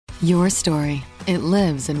Your story. It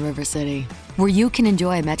lives in River City, where you can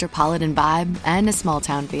enjoy a metropolitan vibe and a small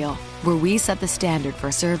town feel, where we set the standard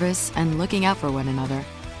for service and looking out for one another,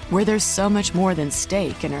 where there's so much more than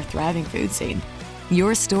steak in our thriving food scene.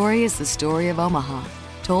 Your story is the story of Omaha,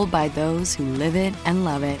 told by those who live it and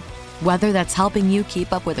love it. Whether that's helping you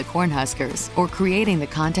keep up with the Cornhuskers or creating the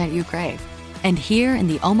content you crave. And here in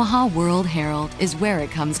the Omaha World Herald is where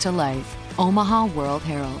it comes to life. Omaha World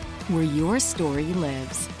Herald, where your story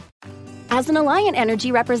lives. As an Alliant Energy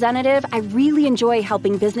representative, I really enjoy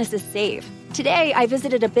helping businesses save. Today, I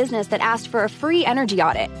visited a business that asked for a free energy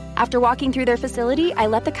audit. After walking through their facility, I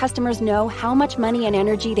let the customers know how much money and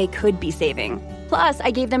energy they could be saving. Plus, I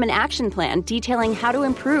gave them an action plan detailing how to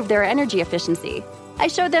improve their energy efficiency. I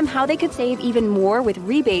showed them how they could save even more with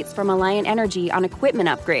rebates from Alliant Energy on equipment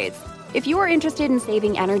upgrades. If you are interested in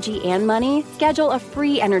saving energy and money, schedule a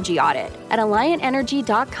free energy audit at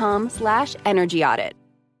alliantenergy.com/energy audit.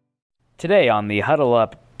 Today on the Huddle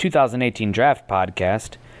Up 2018 Draft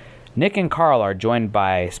Podcast, Nick and Carl are joined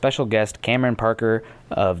by special guest Cameron Parker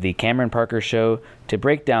of The Cameron Parker Show to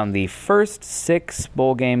break down the first 6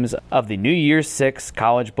 bowl games of the New Year's 6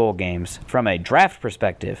 college bowl games from a draft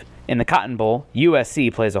perspective. In the Cotton Bowl,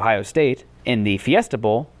 USC plays Ohio State. In the Fiesta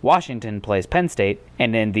Bowl, Washington plays Penn State.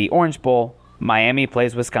 And in the Orange Bowl, Miami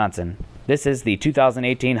plays Wisconsin. This is the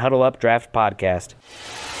 2018 Huddle Up Draft Podcast.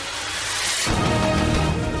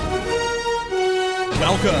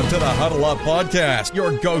 Welcome to the Huddle Up Podcast,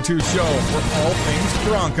 your go-to show for all things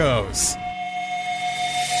Broncos.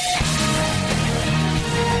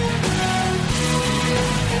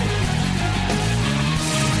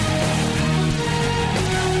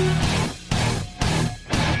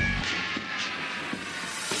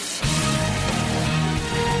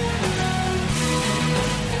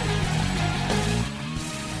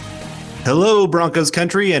 Hello, Broncos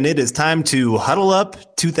country, and it is time to Huddle Up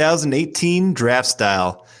 2018 Draft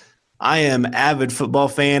Style. I am avid football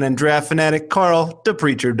fan and draft fanatic Carl, the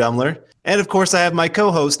Preacher Dumbler. And of course, I have my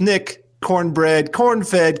co-host, Nick, cornbread,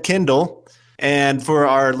 corn-fed Kindle. And for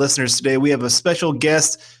our listeners today, we have a special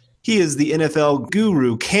guest. He is the NFL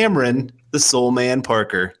guru, Cameron, the Soul Man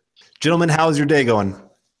Parker. Gentlemen, how's your day going?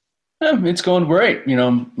 It's going great.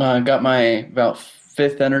 Got my about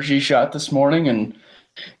 5th energy shot this morning and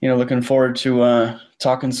looking forward to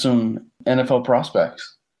talking some NFL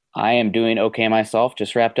prospects. I am doing okay myself.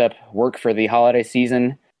 Just wrapped up work for the holiday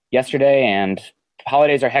season yesterday, and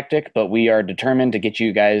holidays are hectic, but we are determined to get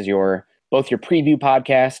you guys both your preview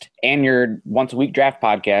podcast and your once-a-week draft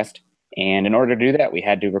podcast. And in order to do that, we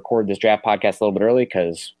had to record this draft podcast a little bit early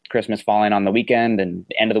because Christmas falling on the weekend and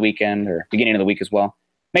end of the weekend or beginning of the week as well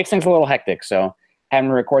makes things a little hectic. So having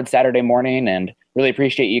to record Saturday morning, and really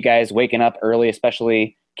appreciate you guys waking up early,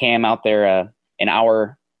 especially Cam out there an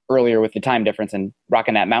hour earlier with the time difference and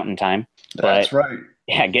rocking that mountain time. That's right.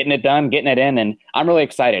 Yeah, getting it done, getting it in, and I'm really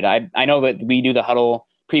excited. I know that we do the Huddle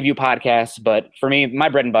preview podcast, but for me, my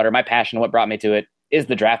bread and butter, my passion, what brought me to it is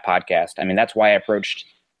the draft podcast. I mean, that's why I approached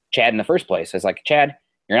Chad in the first place. It's like, Chad,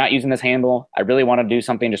 you're not using this handle. I really want to do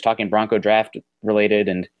something just talking Bronco draft related,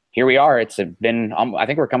 and here we are. It's been, I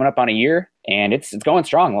think we're coming up on a year, and it's going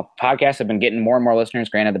strong. Well, podcasts have been getting more and more listeners.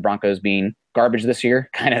 Granted, the Broncos being garbage this year,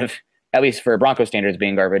 kind of, at least for Bronco standards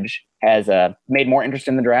being garbage, has made more interest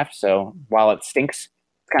in the draft. So while it stinks,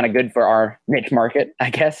 it's kind of good for our niche market, I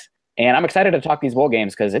guess. And I'm excited to talk these bowl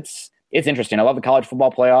games because it's interesting. I love the college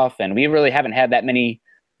football playoff, and we really haven't had that many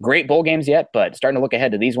great bowl games yet, but starting to look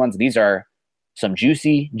ahead to these ones. These are some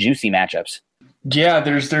juicy matchups. Yeah,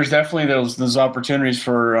 there's definitely those opportunities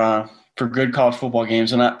for good college football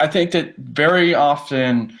games, and I think that very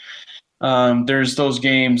often there's those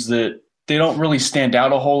games that they don't really stand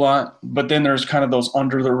out a whole lot, but then there's kind of those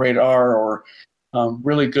under the radar or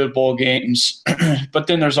really good bowl games. But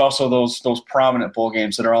then there's also those prominent bowl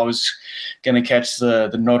games that are always going to catch the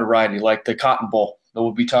notoriety, like the Cotton Bowl that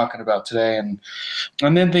we'll be talking about today, and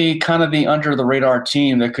then the kind of the under the radar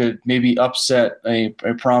team that could maybe upset a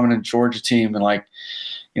prominent Georgia team, and like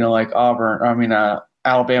Auburn,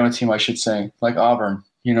 Alabama team, I should say, like Auburn,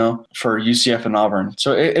 for UCF and Auburn.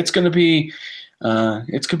 So it's going to be a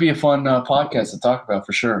fun podcast to talk about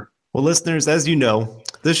for sure. Well, listeners, as you know,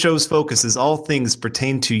 this show's focus is all things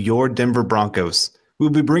pertain to your Denver Broncos. We'll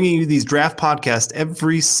be bringing you these draft podcasts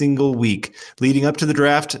every single week, leading up to the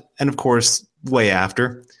draft and, of course, way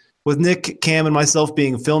after. With Nick, Cam, and myself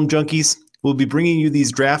being film junkies, we'll be bringing you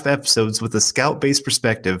these draft episodes with a scout-based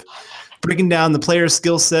perspective, breaking down the player's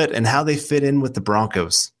skill set and how they fit in with the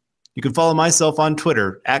Broncos. You can follow myself on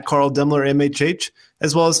Twitter at Carl Demler MHH,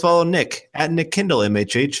 as well as follow Nick at Nick Kindle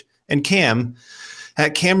MHH and Cam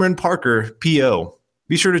at Cameron Parker PO.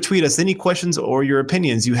 Be sure to tweet us any questions or your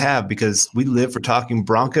opinions you have, because we live for talking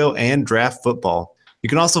Bronco and draft football. You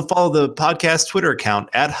can also follow the podcast Twitter account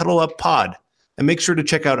at HuddleUpPod, and make sure to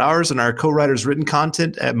check out ours and our co-writers' written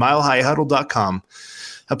content at milehighhuddle.com,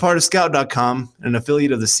 a part of Scout.com, an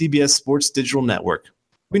affiliate of the CBS Sports Digital Network.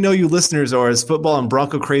 We know you listeners are as football and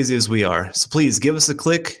Bronco crazy as we are, so please give us a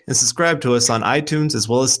click and subscribe to us on iTunes as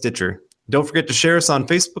well as Stitcher. Don't forget to share us on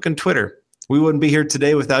Facebook and Twitter. We wouldn't be here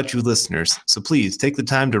today without you listeners, so please take the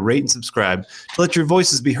time to rate and subscribe to let your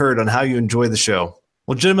voices be heard on how you enjoy the show.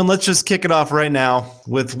 Well, gentlemen, let's just kick it off right now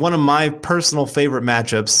with one of my personal favorite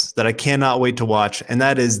matchups that I cannot wait to watch, and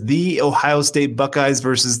that is the Ohio State Buckeyes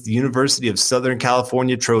versus the University of Southern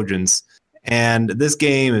California Trojans. And this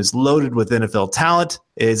game is loaded with NFL talent.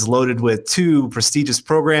 It's loaded with two prestigious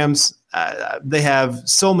programs. They have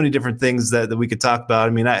so many different things that we could talk about.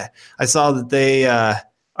 I mean, I saw that they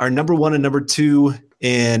are number 1 and number 2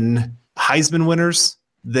 in Heisman winners.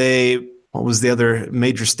 What was the other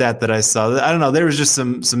major stat that I saw? I don't know. There was just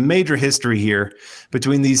some major history here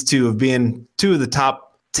between these two of being two of the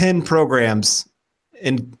top 10 programs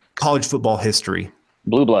in college football history.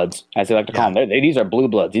 Blue bloods, as they like to call them. These are blue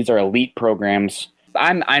bloods. These are elite programs.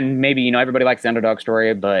 I'm maybe, everybody likes the underdog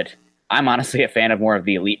story, but I'm honestly a fan of more of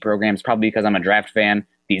the elite programs, probably because I'm a draft fan.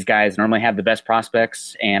 These guys normally have the best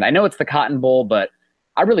prospects, and I know it's the Cotton Bowl, but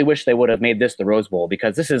I really wish they would have made this the Rose Bowl,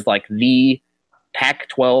 because this is like the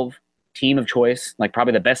Pac-12 team of choice, like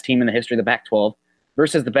probably the best team in the history of the Pac-12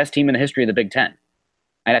 versus the best team in the history of the Big Ten.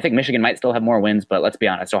 And I think Michigan might still have more wins, but let's be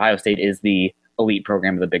honest, Ohio State is the elite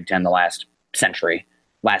program of the Big Ten the last century.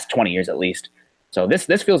 Last 20 years at least. So this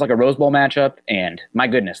feels like a Rose Bowl matchup, and my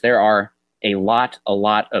goodness, there are a lot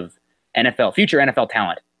of future NFL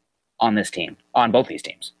talent on this team, on both these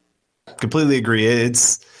teams. Completely agree.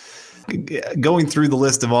 It's going through the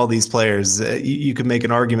list of all these players. You could make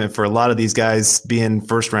an argument for a lot of these guys being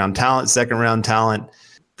first-round talent, second-round talent.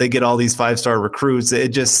 They get all these 5-star recruits. It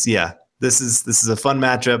just, this is a fun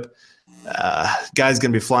matchup. Guys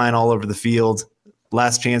going to be flying all over the field.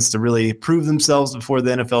 Last chance to really prove themselves before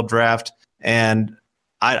the NFL draft. And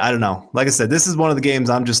I don't know. Like I said, this is one of the games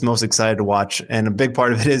I'm just most excited to watch. And a big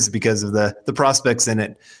part of it is because of the prospects in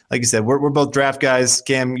it. Like you said, we're both draft guys.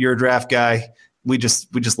 Cam, you're a draft guy. We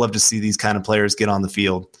just love to see these kind of players get on the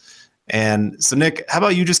field. And so, Nick, how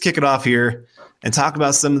about you just kick it off here and talk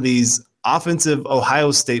about some of these offensive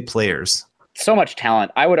Ohio State players? So much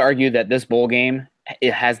talent. I would argue that this bowl game,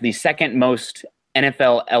 it has the second most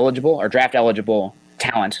NFL eligible or draft eligible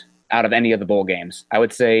talent out of any of the bowl games. I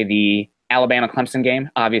would say the Alabama-Clemson game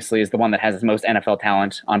obviously is the one that has the most NFL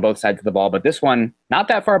talent on both sides of the ball, but this one not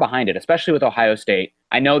that far behind it, especially with Ohio State.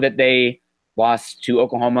 I know that they lost to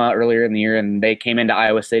Oklahoma earlier in the year, and they came into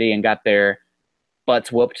Iowa City and got their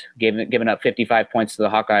butts whooped, giving up 55 points to the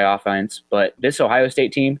Hawkeye offense. But this Ohio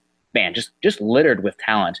State team, man, just littered with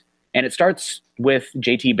talent. And it starts with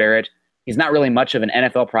JT Barrett. He's not really much of an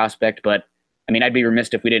NFL prospect, but I mean, I'd be remiss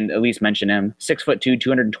if we didn't at least mention him. 6'2",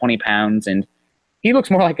 220 pounds, and he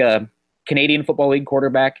looks more like a Canadian Football League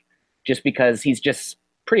quarterback just because he's just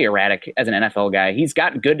pretty erratic as an NFL guy. He's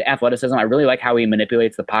got good athleticism. I really like how he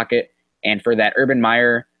manipulates the pocket, and for that Urban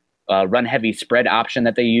Meyer run-heavy spread option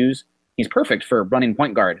that they use, he's perfect for running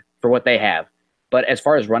point guard for what they have. But as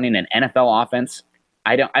far as running an NFL offense,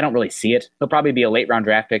 I don't really see it. He'll probably be a late-round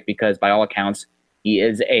draft pick because, by all accounts, he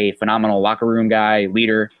is a phenomenal locker room guy,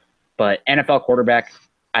 leader. But NFL quarterback,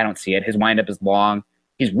 I don't see it. His windup is long.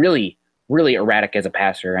 He's really, really erratic as a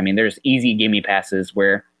passer. I mean, there's easy gimme passes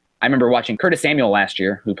where I remember watching Curtis Samuel last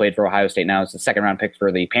year, who played for Ohio State now, is the second-round pick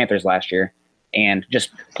for the Panthers last year, and just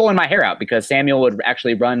pulling my hair out because Samuel would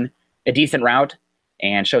actually run a decent route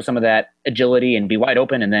and show some of that agility and be wide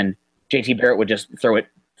open, and then JT Barrett would just throw it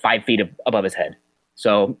 5 feet above his head.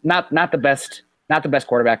 So not the best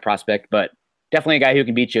quarterback prospect, but definitely a guy who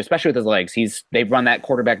can beat you, especially with his legs. They've run that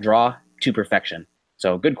quarterback draw to perfection.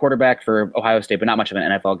 So good quarterback for Ohio State, but not much of an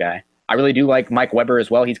NFL guy. I really do like Mike Weber as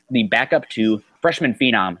well. He's the backup to freshman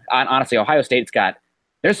phenom. Honestly, Ohio State's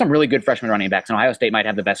there's some really good freshman running backs, and Ohio State might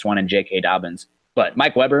have the best one in J.K. Dobbins. But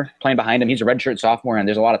Mike Weber playing behind him, he's a redshirt sophomore, and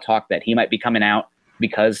there's a lot of talk that he might be coming out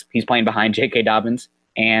because he's playing behind J.K. Dobbins.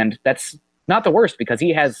 And that's not the worst because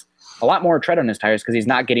he has a lot more tread on his tires because he's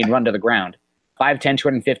not getting run to the ground. 5'10",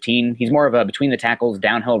 215. He's more of a between the tackles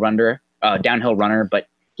downhill runner, but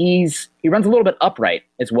he runs a little bit upright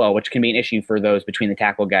as well, which can be an issue for those between the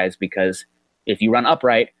tackle guys because if you run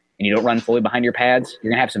upright and you don't run fully behind your pads,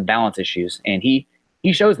 you're gonna have some balance issues, and he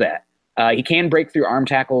shows that. He can break through arm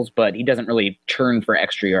tackles, but he doesn't really turn for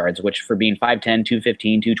extra yards, which for being 5'10",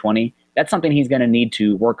 215, 220, that's something he's going to need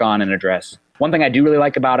to work on and address. One thing I do really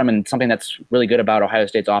like about him and something that's really good about Ohio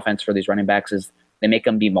State's offense for these running backs is They make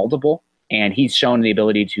him be multiple, and he's shown the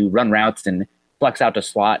ability to run routes and flex out to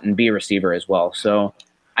slot and be a receiver as well. So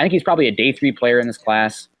I think he's probably a day 3 player in this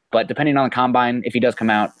class, but depending on the combine, if he does come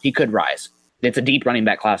out, he could rise. It's a deep running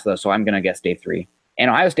back class, though, so I'm going to guess day 3. And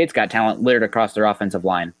Ohio State's got talent littered across their offensive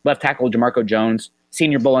line. Left tackle Jamarco Jones,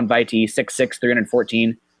 Senior Bowl invitee, 6'6",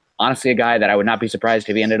 314. Honestly, a guy that I would not be surprised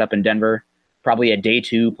if he ended up in Denver. Probably a day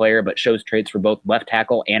 2 player, but shows traits for both left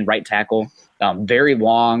tackle and right tackle. Very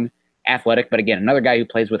long, athletic, but again, another guy who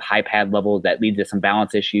plays with high pad levels that leads to some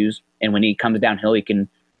balance issues. And when he comes downhill, he can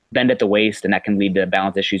bend at the waist, and that can lead to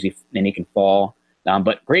balance issues, and he can fall.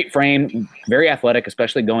 But great frame, very athletic,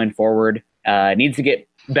 especially going forward. Needs to get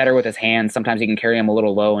better with his hands. Sometimes he can carry him a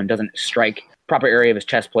little low and doesn't strike proper area of his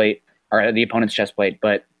chest plate or the opponent's chest plate.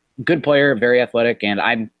 But good player, very athletic, and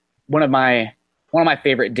I'm one of my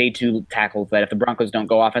favorite day 2 tackles. That if the Broncos don't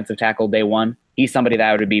go offensive tackle day 1, he's somebody that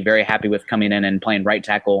I would be very happy with coming in and playing right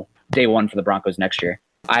tackle day 1 for the Broncos next year.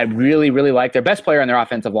 I really, really like their best player on their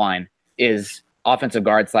offensive line is offensive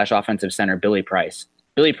guard / offensive center Billy Price.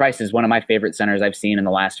 Billy Price is one of my favorite centers I've seen in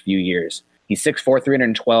the last few years. He's 6'4",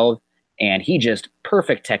 312, and he just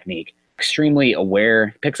perfect technique. Extremely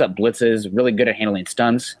aware, picks up blitzes, really good at handling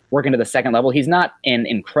stunts, working to the second level. He's not an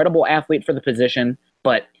incredible athlete for the position,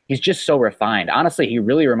 but he's just so refined. Honestly, he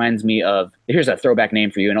really reminds me of, here's a throwback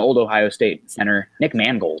name for you, an old Ohio State center, Nick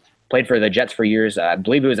Mangold. Played for the Jets for years. I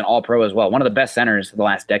believe he was an all-pro as well. One of the best centers of the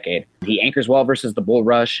last decade. He anchors well versus the bull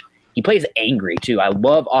rush. He plays angry, too. I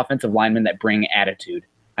love offensive linemen that bring attitude.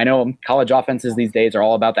 I know college offenses these days are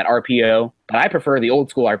all about that RPO, but I prefer the old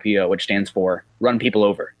school RPO, which stands for run people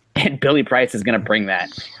over. And Billy Price is going to bring that.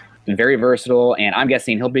 Very versatile, and I'm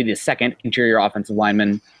guessing he'll be the second interior offensive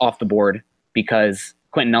lineman off the board because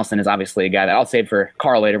Quentin Nelson is obviously a guy that I'll save for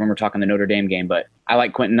Carl later when we're talking the Notre Dame game. But I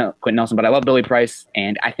like Quentin Nelson, but I love Billy Price,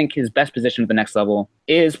 and I think his best position at the next level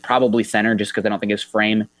is probably center just because I don't think his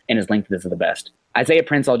frame and his length is the best. Isaiah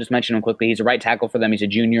Prince, I'll just mention him quickly. He's a right tackle for them. He's a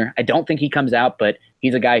junior. I don't think he comes out, but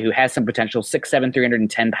he's a guy who has some potential, 6'7",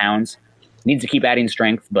 310 pounds. Needs to keep adding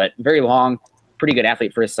strength, but very long, pretty good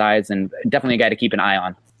athlete for his size, and definitely a guy to keep an eye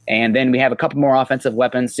on. And then we have a couple more offensive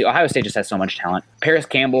weapons. See, Ohio State just has so much talent. Paris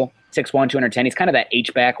Campbell, 6'1", 210. He's kind of that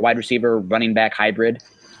H-back, wide receiver, running back hybrid.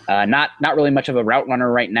 Not really much of a route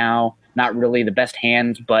runner right now. Not really the best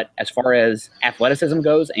hands, but as far as athleticism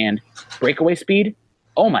goes and breakaway speed,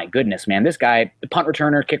 oh my goodness, man. This guy, punt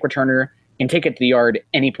returner, kick returner, can take it to the yard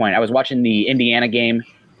any point. I was watching the Indiana game,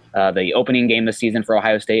 the opening game this season for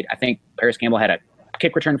Ohio State. I think Paris Campbell had a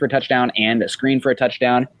kick return for a touchdown and a screen for a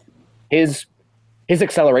touchdown. His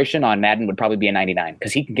acceleration on Madden would probably be a 99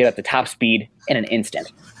 because he can get up to top speed in an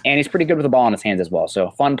instant. And he's pretty good with the ball in his hands as well.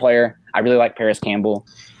 So fun player. I really like Paris Campbell,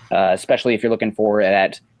 especially if you're looking for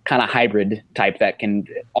that kind of hybrid type that can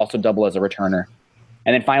also double as a returner.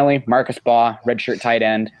 And then finally, Marcus Baugh, redshirt tight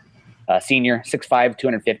end, senior, 6'5",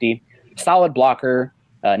 250. Solid blocker,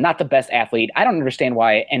 not the best athlete. I don't understand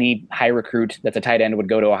why any high recruit that's a tight end would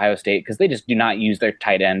go to Ohio State because they just do not use their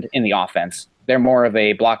tight end in the offense. They're more of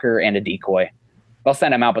a blocker and a decoy. They'll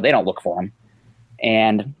send him out, but they don't look for him.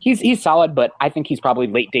 And he's solid, but I think he's probably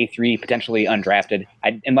late day 3, potentially undrafted,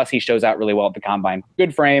 unless he shows out really well at the combine.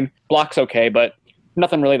 Good frame, blocks okay, but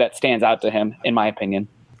nothing really that stands out to him, in my opinion.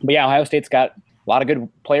 But yeah, Ohio State's got a lot of good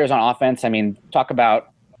players on offense. I mean, talk about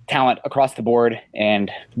talent across the board.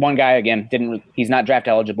 And one guy, again, he's not draft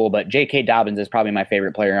eligible, but J.K. Dobbins is probably my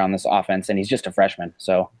favorite player on this offense, and he's just a freshman.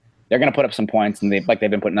 So they're going to put up some points, and like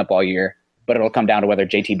they've been putting up all year. But it'll come down to whether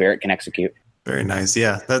J.T. Barrett can execute. Very nice.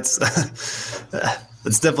 Yeah, that's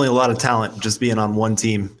definitely a lot of talent just being on one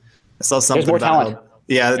team. I saw something there's more talent.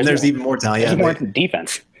 There's even more talent. There's more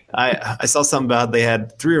defense. I saw something about they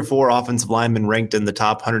had 3 or 4 offensive linemen ranked in the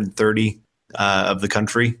top 130 of the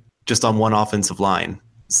country just on one offensive line.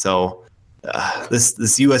 So this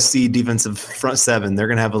USC defensive front 7, they're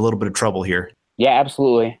going to have a little bit of trouble here. Yeah,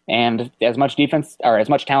 absolutely. And as much defense or as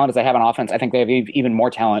much talent as they have on offense, I think they have even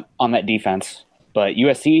more talent on that defense. But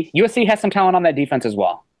USC has some talent on that defense as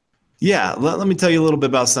well. Yeah, let me tell you a little bit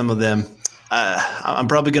about some of them. I'm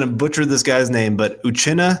probably going to butcher this guy's name, but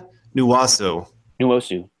Uchenna Nwosu.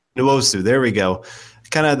 There we go.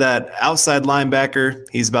 Kind of that outside linebacker.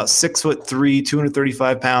 He's about 6'3",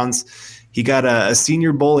 235 pounds. He got a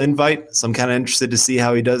Senior Bowl invite, so I'm kind of interested to see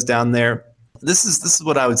how he does down there. This is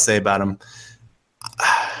what I would say about him.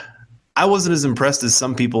 I wasn't as impressed as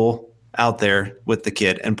some people out there with the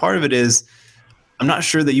kid, and part of it is I'm not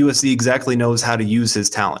sure that USC exactly knows how to use his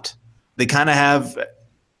talent. They kind of have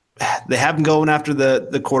him going after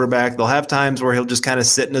the quarterback. They'll have times where he'll just kind of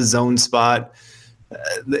sit in a zone spot.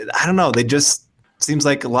 I don't know. They just seems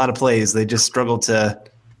like a lot of plays. They just struggle to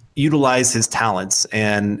utilize his talents.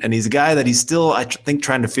 And he's a guy that he's still, I think,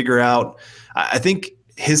 trying to figure out. I think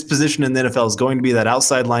his position in the NFL is going to be that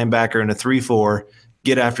outside linebacker in a 3-4,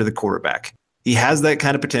 get after the quarterback. He has that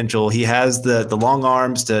kind of potential. He has the long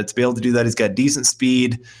arms to be able to do that. He's got decent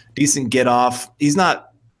speed, decent get off. He's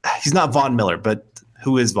not Von Miller, but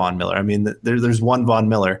who is Von Miller? I mean, there's one Von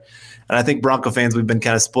Miller. And I think Bronco fans, we've been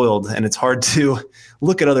kind of spoiled, and it's hard to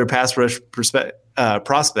look at other pass rush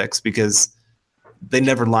prospects because they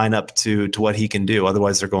never line up to what he can do.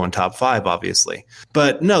 Otherwise, they're going top 5, obviously.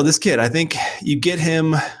 But no, this kid, I think you get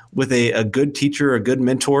him with a good teacher, a good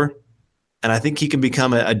mentor, and I think he can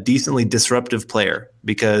become a decently disruptive player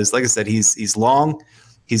because, like I said, he's long.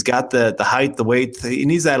 He's got the height, the weight. He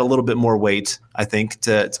needs to add a little bit more weight, I think,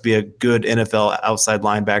 to be a good NFL outside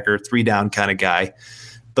linebacker, 3-down kind of guy.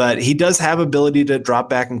 But he does have ability to drop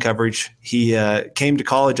back in coverage. He came to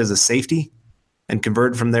college as a safety and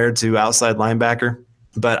converted from there to outside linebacker.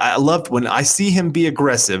 But I loved when I see him be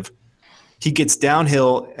aggressive, he gets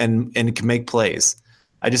downhill and can make plays.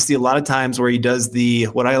 I just see a lot of times where he does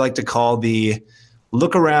what I like to call the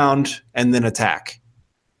look around and then attack.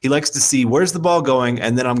 He likes to see where's the ball going,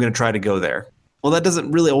 and then I'm going to try to go there. Well, that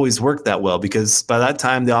doesn't really always work that well because by that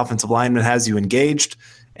time the offensive lineman has you engaged,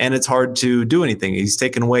 and it's hard to do anything. He's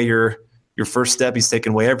taken away your first step. He's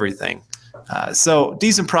taken away everything. So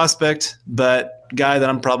decent prospect, but guy that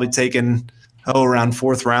I'm probably taking around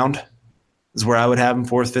 4th round is where I would have him,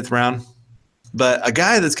 4th, 5th round. But a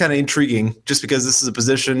guy that's kind of intriguing just because this is a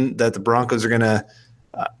position that the Broncos are going to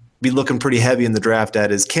be looking pretty heavy in the draft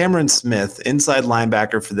at is Cameron Smith, inside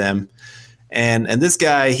linebacker for them. And this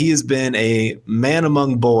guy, he has been a man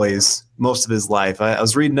among boys most of his life. I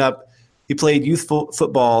was reading up. He played youth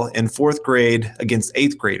football in 4th grade against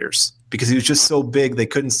 8th graders because he was just so big they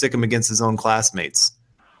couldn't stick him against his own classmates.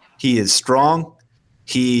 He is strong.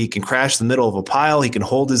 He can crash the middle of a pile. He can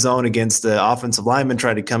hold his own against the offensive lineman,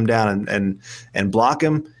 try to come down and block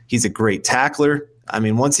him. He's a great tackler. I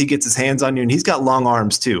mean, once he gets his hands on you, and he's got long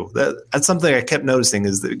arms too. That's something I kept noticing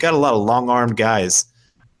is that we've got a lot of long-armed guys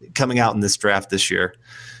coming out in this draft this year.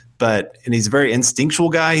 And he's a very instinctual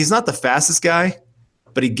guy. He's not the fastest guy,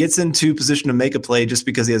 but he gets into position to make a play just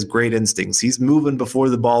because he has great instincts. He's moving before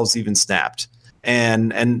the ball is even snapped.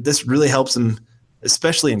 And this really helps him,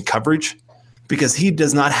 especially in coverage, because he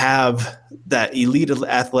does not have that elite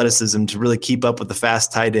athleticism to really keep up with the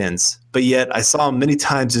fast tight ends. But yet I saw him many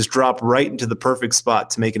times just drop right into the perfect spot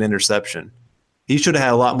to make an interception. He should have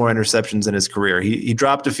had a lot more interceptions in his career. He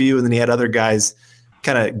dropped a few, and then he had other guys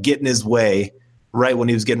kind of get in his way right when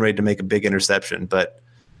he was getting ready to make a big interception. But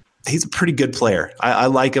he's a pretty good player. I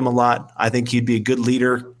like him a lot. I think he'd be a good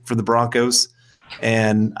leader for the Broncos.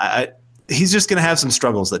 And he's just going to have some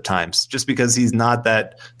struggles at times just because he's not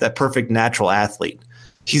that perfect natural athlete.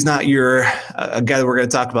 He's not a guy that we're going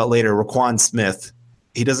to talk about later, Roquan Smith.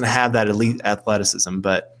 He doesn't have that elite athleticism.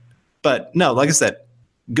 But no, like I said,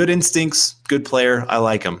 good instincts, good player. I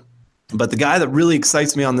like him. But the guy that really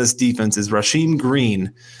excites me on this defense is Rasheem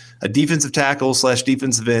Green, a defensive tackle /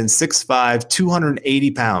 defensive end, 6'5",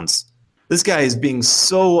 280 pounds. This guy is being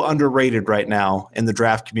so underrated right now in the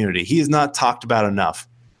draft community. He is not talked about enough.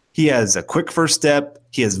 He has a quick first step.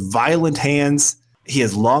 He has violent hands. He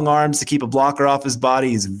has long arms to keep a blocker off his body.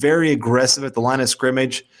 He's very aggressive at the line of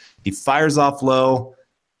scrimmage. He fires off low.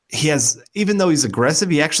 Even though he's aggressive,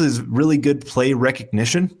 he actually has really good play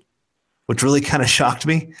recognition, which really kind of shocked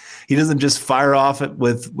me. He doesn't just fire off it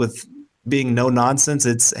with being no nonsense.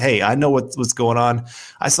 It's, hey, I know what's going on.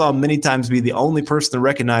 I saw him many times be the only person to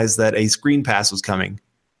recognize that a screen pass was coming.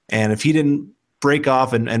 And if he didn't break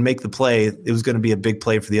off and make the play, it was going to be a big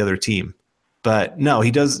play for the other team. But no,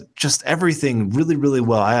 he does just everything really, really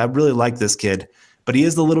well. I really like this kid, but he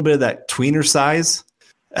is a little bit of that tweener size.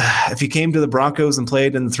 If he came to the Broncos and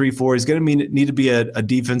played in the 3-4, he's going to need to be a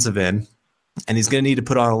defensive end, and he's going to need to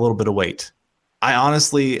put on a little bit of weight.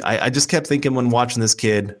 I just kept thinking when watching this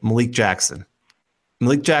kid, Malik Jackson.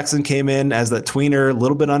 Malik Jackson came in as that tweener, a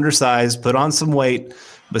little bit undersized, put on some weight,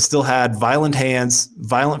 but still had violent hands,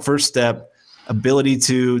 violent first step, ability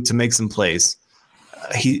to make some plays.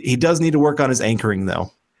 He does need to work on his anchoring,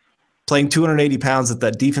 though. Playing 280 pounds at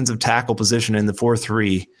that defensive tackle position in the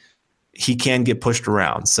 4-3, he can get pushed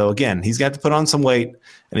around. So, again, he's got to put on some weight,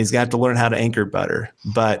 and he's got to learn how to anchor better.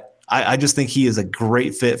 But I just think he is a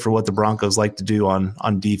great fit for what the Broncos like to do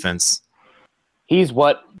on defense. He's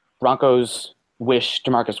what Broncos wish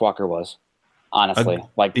DeMarcus Walker was, honestly.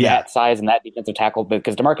 That size and that defensive tackle,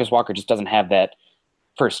 because DeMarcus Walker just doesn't have that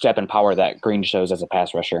first step and power that Green shows as a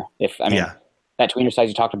pass rusher. That tweener size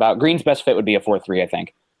you talked about, Green's best fit would be a 4-3, I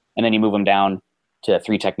think. And then you move him down. to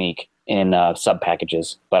 3 technique in sub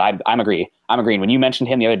packages. But I'm agreeing. When you mentioned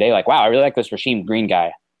him the other day, like, wow, I really like this Rasheem Green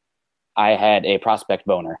guy, I had a prospect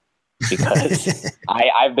boner because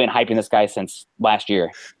I've been hyping this guy since last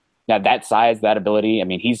year. Now that size, that ability, I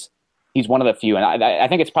mean, he's one of the few, and I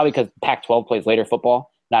think it's probably because Pac-12 plays later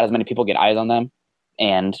football. Not as many people get eyes on them,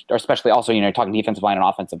 or especially also, you're talking defensive line and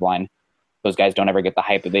offensive line. Those guys don't ever get the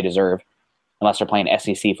hype that they deserve unless they're playing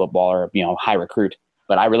SEC football or high recruit.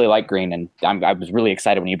 But I really like Green, and I was really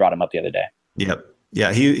excited when you brought him up the other day. Yep.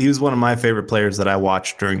 Yeah, he was one of my favorite players that I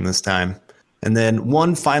watched during this time. And then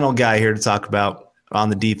one final guy here to talk about on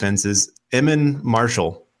the defense is Emin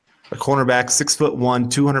Marshall, a cornerback, 6'1",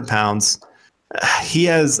 200 pounds. He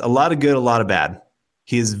has a lot of good, a lot of bad.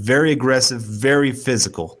 He is very aggressive, very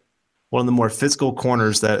physical. One of the more physical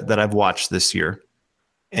corners that I've watched this year.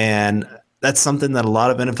 And that's something that a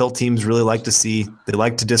lot of NFL teams really like to see. They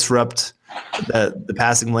like to disrupt the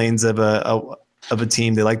passing lanes of a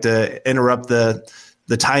team. They like to interrupt the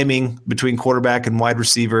timing between quarterback and wide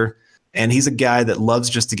receiver. And he's a guy that loves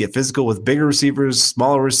just to get physical with bigger receivers,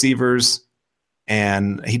 smaller receivers,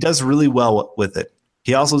 and he does really well with it.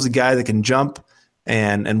 He also is a guy that can jump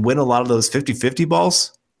and win a lot of those 50-50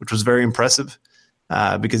 balls, which was very impressive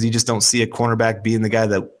because you just don't see a cornerback being the guy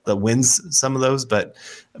that wins some of those. But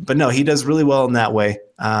no, he does really well in that way.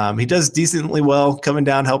 He does decently well coming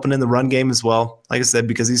down, helping in the run game as well. Like I said,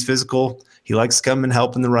 because he's physical, he likes to come and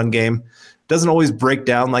help in the run game. Doesn't always break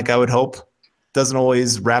down like I would hope. Doesn't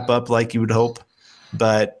always wrap up like you would hope.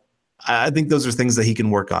 But I think those are things that he can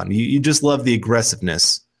work on. You just love the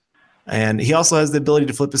aggressiveness. And he also has the ability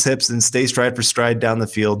to flip his hips and stay stride for stride down the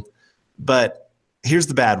field. But here's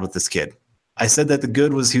the bad with this kid. I said that the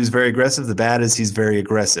good was he was very aggressive. The bad is he's very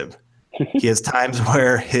aggressive. He has times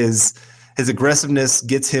where his aggressiveness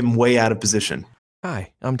gets him way out of position.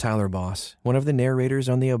 Hi, I'm Tyler Boss, one of the narrators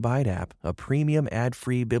on the Abide app, a premium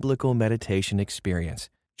ad-free biblical meditation experience.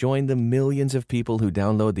 Join the millions of people who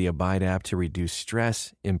download the Abide app to reduce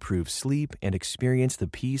stress, improve sleep, and experience the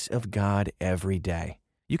peace of God every day.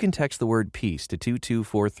 You can text the word PEACE to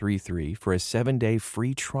 22433 for a 7-day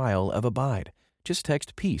free trial of Abide. Just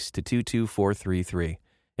text PEACE to 22433,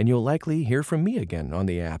 and you'll likely hear from me again on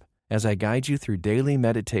the app as I guide you through daily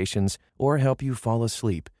meditations or help you fall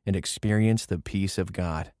asleep and experience the peace of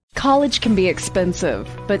God. College can be expensive,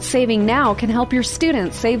 but saving now can help your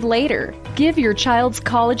students save later. Give your child's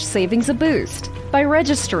college savings a boost by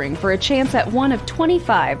registering for a chance at one of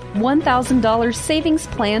 25 $1,000 savings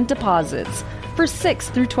plan deposits for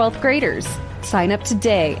 6th through 12th graders. Sign up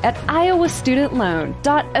today at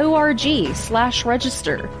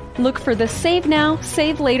iowastudentloan.org/register. Look for the Save Now,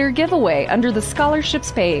 Save Later giveaway under the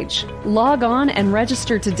scholarships page. Log on and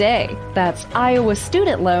register today. That's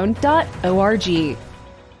iowastudentloan.org.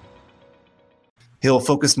 He'll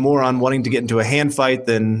focus more on wanting to get into a hand fight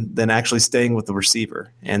than actually staying with the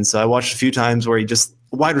receiver. And so I watched a few times where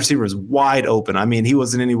wide receiver was wide open. I mean, he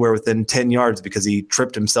wasn't anywhere within 10 yards because he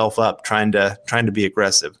tripped himself up trying to be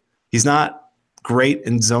aggressive. He's not great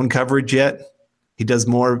in zone coverage yet. He does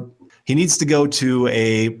more. He needs to go to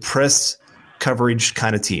a press coverage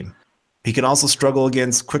kind of team. He can also struggle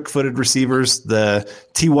against quick-footed receivers, the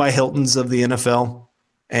T.Y. Hiltons of the NFL.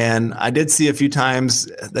 And I did see a few times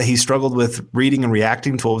that he struggled with reading and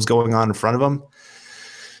reacting to what was going on in front of him.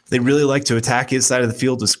 They really like to attack his side of the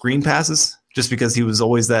field with screen passes just because he was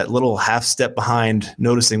always that little half step behind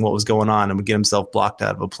noticing what was going on and would get himself blocked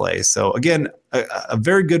out of a play. So again, a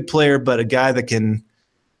very good player, but the guy that can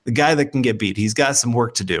get beat. He's got some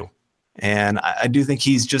work to do. And I do think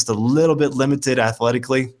he's just a little bit limited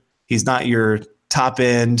athletically. He's not your top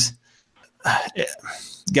end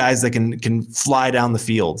guys that can fly down the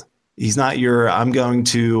field. He's not I'm going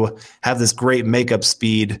to have this great makeup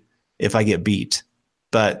speed if I get beat.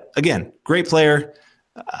 But again, great player.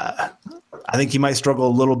 I think he might struggle a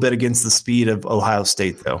little bit against the speed of Ohio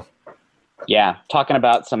State, though. Yeah, talking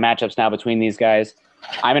about some matchups now between these guys.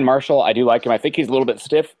 Emin Marshall, I do like him. I think he's a little bit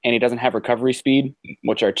stiff, and he doesn't have recovery speed,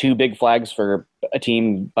 which are two big flags for a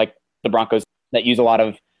team like the Broncos that use a lot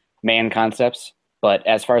of man concepts. But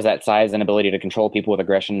as far as that size and ability to control people with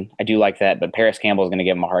aggression, I do like that. But Paris Campbell is going to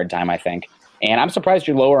give him a hard time, I think. And I'm surprised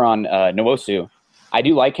you're lower on Nwosu. I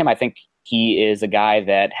do like him. I think he is a guy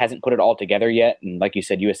that hasn't put it all together yet. And like you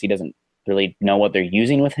said, USC doesn't really know what they're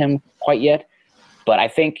using with him quite yet. But I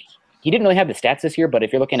think he didn't really have the stats this year. But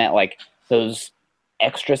if you're looking at like those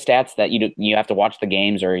extra stats that you have to watch the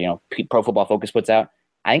games or Pro Football Focus puts out,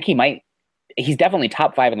 I think he's definitely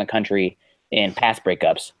top 5 in the country in pass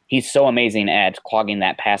breakups. He's so amazing at clogging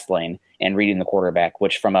that pass lane and reading the quarterback,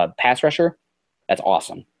 which from a pass rusher, that's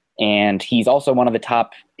awesome. And he's also one of the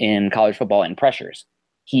top in college football in pressures.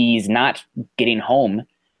 he's not getting home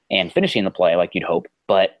and finishing the play like you'd hope,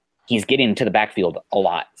 but he's getting to the backfield a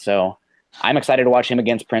lot. So I'm excited to watch him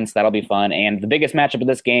against Prince. That'll be fun. And the biggest matchup of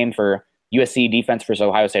this game for USC defense versus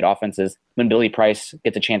Ohio State offense is when Billy Price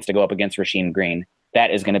gets a chance to go up against Rasheem Green.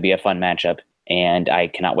 That is going to be a fun matchup, and I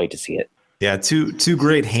cannot wait to see it. Yeah, two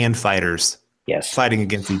great hand fighters. Yes, fighting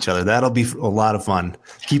against each other. That'll be a lot of fun.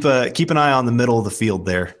 Keep an eye on the middle of the field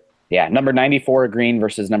there. Yeah, number 94 Green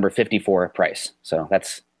versus number 54 Price. So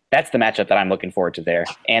that's the matchup that I'm looking forward to there.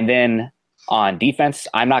 And then on defense,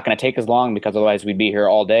 I'm not going to take as long because otherwise we'd be here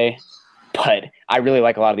all day. But I really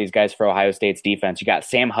like a lot of these guys for Ohio State's defense. You got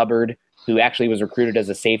Sam Hubbard, who actually was recruited as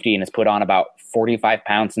a safety and has put on about 45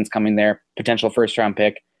 pounds since coming there. Potential first-round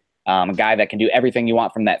pick. A guy that can do everything you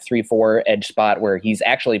want from that 3-4 edge spot where he's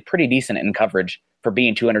actually pretty decent in coverage for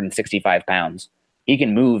being 265 pounds. He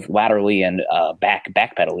can move laterally and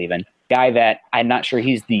backpedal even. Guy that I'm not sure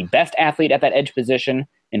he's the best athlete at that edge position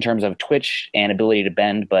in terms of twitch and ability to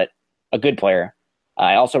bend, but a good player.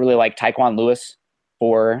 I also really like Tyquan Lewis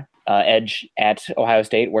for edge at Ohio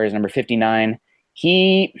State, whereas number 59,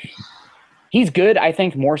 he's good, I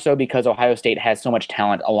think, more so because Ohio State has so much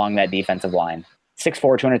talent along that defensive line.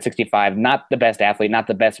 6'4", 265, not the best athlete, not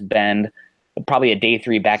the best bend, probably a day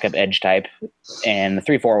 3 backup edge type, and the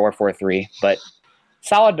 3-4 or 4-3, but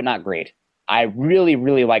solid but not great. I really,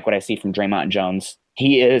 really like what I see from Draymond Jones.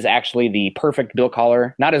 He is actually the perfect bill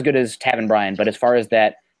caller, not as good as Taven Bryan, but as far as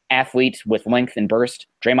that athlete with length and burst,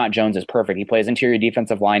 Draymond Jones is perfect. He plays interior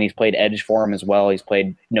defensive line. He's played edge for him as well. He's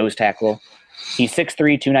played nose tackle. He's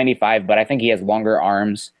 6'3", 295, but I think he has longer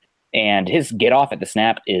arms. And his get off at the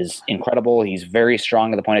snap is incredible. He's very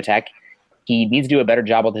strong at the point of attack. He needs to do a better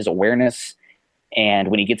job with his awareness. And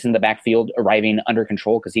when he gets in the backfield, arriving under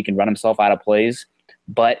control because he can run himself out of plays.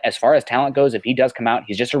 But as far as talent goes, if he does come out,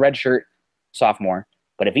 he's just a redshirt sophomore.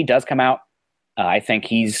 But if he does come out, I think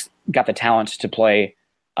he's got the talent to play,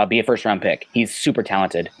 be a first-round pick. He's super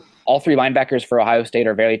talented. All 3 linebackers for Ohio State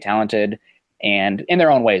are very talented and in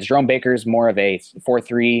their own ways. Jerome Baker's more of a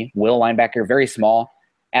 4-3 will linebacker, very small.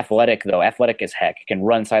 Athletic, though. Athletic as heck. Can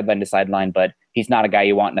run sideline to sideline, but he's not a guy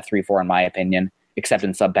you want in a 3-4, in my opinion, except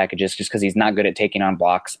in sub packages, just because he's not good at taking on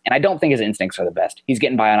blocks. And I don't think his instincts are the best. He's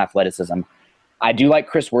getting by on athleticism. I do like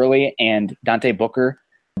Chris Worley and Dante Booker.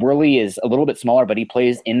 Worley is a little bit smaller, but he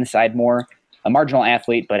plays inside more. A marginal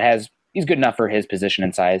athlete, but he's good enough for his position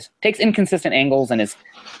and size. Takes inconsistent angles,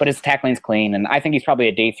 but his tackling's clean. And I think he's probably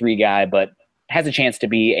a day 3 guy, but has a chance to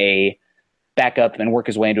be a backup and work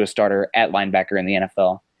his way into a starter at linebacker in the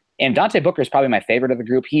NFL. And Dante Booker is probably my favorite of the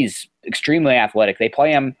group. He's extremely athletic. They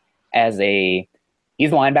play him as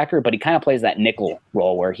he's a linebacker, but he kind of plays that nickel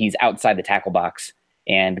role where he's outside the tackle box.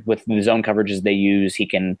 And with the zone coverages they use, he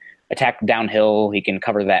can attack downhill. He can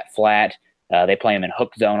cover that flat. They play him in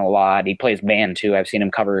hook zone a lot. He plays man too. I've seen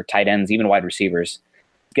him cover tight ends, even wide receivers.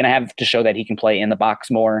 He's going to have to show that he can play in the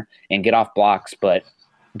box more and get off blocks, but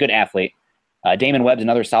good athlete. Damon Webb's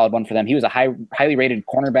another solid one for them. He was a highly rated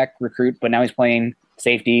cornerback recruit, but now he's playing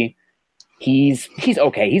safety. He's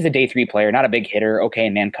okay. He's a day 3 player, not a big hitter, okay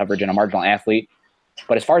in man coverage and a marginal athlete.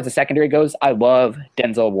 But as far as the secondary goes, I love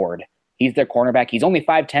Denzel Ward. He's their cornerback. He's only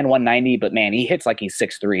 5'10", 190, but man, he hits like he's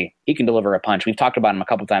 6'3". He can deliver a punch. We've talked about him a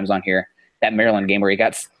couple times on here. That Maryland game where he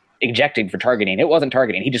got ejected for targeting. It wasn't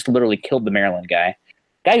targeting. He just literally killed the Maryland guy.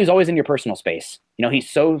 Guy who's always in your personal space. You know, he's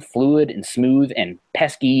so fluid and smooth and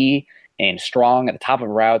pesky and strong at the top of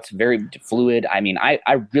routes, very fluid. I mean, I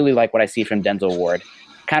really like what I see from Denzel Ward.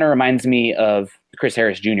 Kind of reminds me of Chris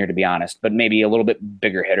Harris Jr., to be honest, but maybe a little bit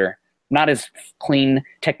bigger hitter. Not as clean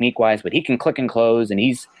technique-wise, but he can click and close, and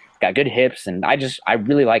he's got good hips, and I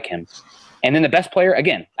really like him. And then the best player,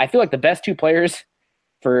 again, I feel like the best 2 players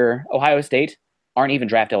for Ohio State aren't even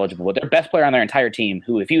draft eligible. But their best player on their entire team,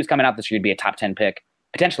 who if he was coming out this year, would be a top 10 pick,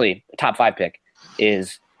 potentially a top 5 pick,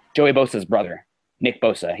 is Joey Bosa's brother, Nick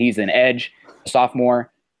Bosa. He's an edge, a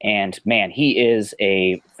sophomore, and man, he is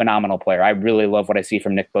a phenomenal player. I really love what I see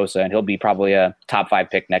from Nick Bosa, and he'll be probably a top 5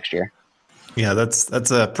 pick next year. Yeah,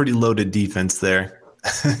 that's a pretty loaded defense there.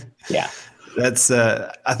 Yeah. That's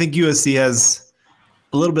I think USC has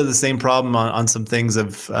a little bit of the same problem on some things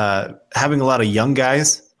of having a lot of young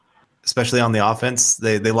guys, especially on the offense.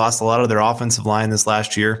 They lost a lot of their offensive line this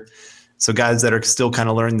last year. So guys that are still kind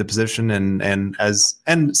of learning the position and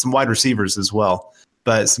some wide receivers as well.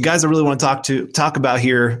 But some guys I really want to talk about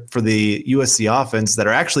here for the USC offense that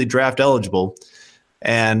are actually draft eligible.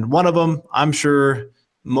 And one of them, I'm sure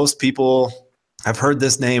most people have heard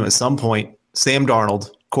this name at some point, Sam Darnold,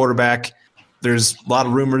 quarterback. There's a lot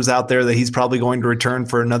of rumors out there that he's probably going to return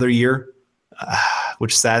for another year,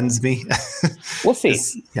 which saddens me. We'll see.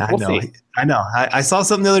 Yeah, I know. I saw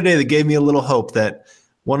something the other day that gave me a little hope that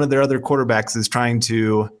one of their other quarterbacks is trying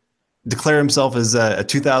to declare himself as a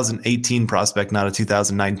 2018 prospect, not a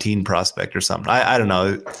 2019 prospect or something. I don't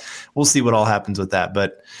know. We'll see what all happens with that.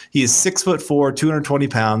 But he is 6'4", 220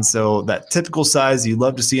 pounds. So that typical size you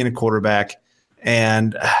love to see in a quarterback.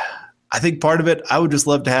 And I think part of it, I would just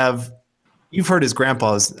love to have. You've heard his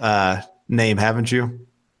grandpa's name, haven't you?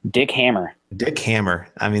 Dick Hammer. Dick Hammer.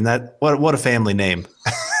 I mean, what a family name.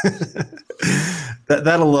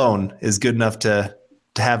 that alone is good enough to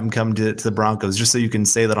have him come to the Broncos, just so you can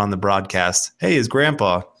say that on the broadcast. Hey, his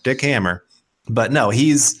grandpa, Dick Hammer. But no,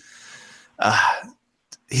 he's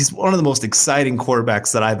one of the most exciting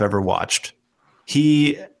quarterbacks that I've ever watched.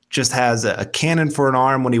 He just has a cannon for an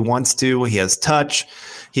arm when he wants to. He has touch.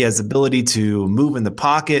 He has ability to move in the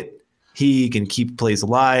pocket. He can keep plays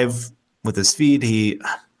alive with his feet.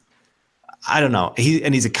 I don't know.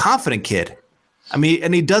 He's a confident kid. I mean,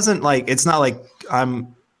 and he doesn't it's not like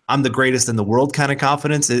I'm the greatest in the world kind of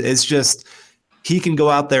confidence. It's just he can go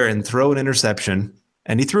out there and throw an interception,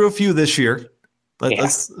 and he threw a few this year.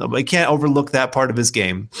 I can't overlook that part of his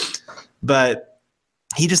game, but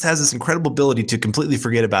he just has this incredible ability to completely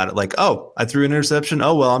forget about it. Like, oh, I threw an interception.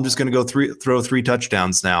 Oh, well, I'm just going to go throw 3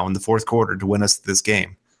 touchdowns now in the fourth quarter to win us this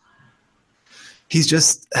game. He's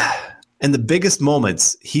just, in the biggest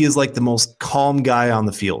moments, he is like the most calm guy on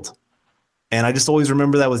the field. And I just always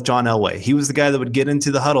remember that with John Elway. He was the guy that would get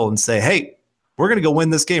into the huddle and say, hey, we're going to go win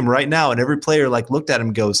this game right now. And every player looked at him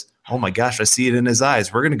and goes, oh my gosh, I see it in his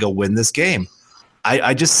eyes. We're going to go win this game.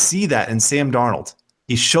 I just see that in Sam Darnold.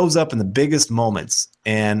 He shows up in the biggest moments.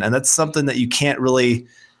 And that's something that you can't really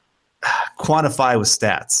quantify with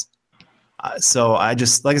stats. So I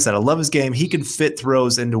just, like I said, I love his game. He can fit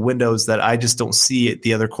throws into windows that I just don't see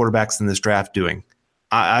the other quarterbacks in this draft doing.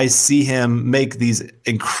 I see him make these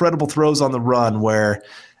incredible throws on the run where,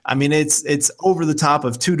 I mean, it's over the top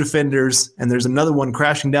of 2 defenders and there's another one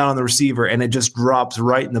crashing down on the receiver and it just drops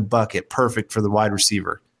right in the bucket, perfect for the wide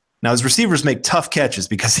receiver. Now, his receivers make tough catches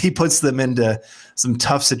because he puts them into some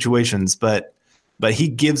tough situations, but he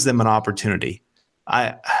gives them an opportunity.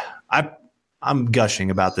 I'm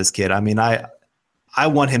gushing about this kid. I mean, I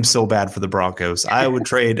want him so bad for the Broncos. I would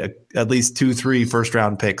trade at least 2-3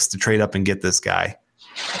 first-round picks to trade up and get this guy.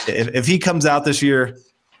 If he comes out this year,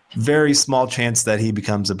 very small chance that he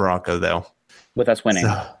becomes a Bronco, though. With us winning.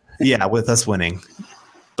 So, yeah, with us winning.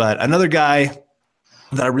 But another guy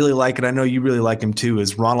that I really like, and I know you really like him too,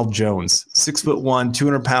 is Ronald Jones, 6'1",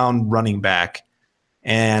 200-pound running back.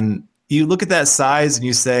 And you look at that size and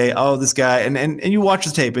you say, oh, this guy, and you watch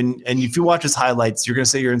the tape, and if you watch his highlights, you're going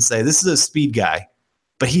to say, this is a speed guy.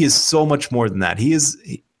 But he is so much more than that.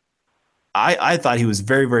 I thought he was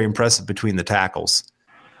very, very impressive between the tackles.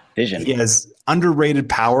 Vision. He has underrated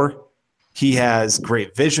power. He has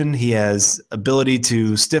great vision. He has ability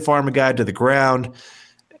to stiff arm a guy to the ground.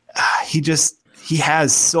 He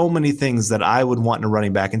has so many things that I would want in a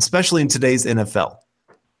running back, especially in today's NFL.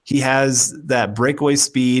 He has that breakaway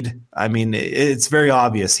speed. I mean, it's very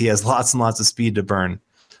obvious. He has lots and lots of speed to burn.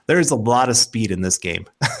 There's a lot of speed in this game.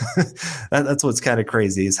 That's what's kind of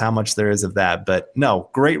crazy is how much there is of that. But no,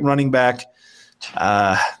 great running back.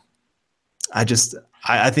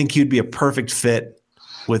 I think he'd be a perfect fit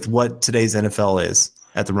with what today's NFL is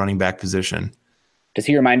at the running back position. Does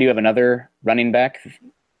he remind you of another running back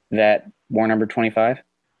that wore number 25?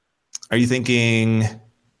 Are you thinking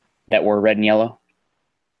that wore red and yellow?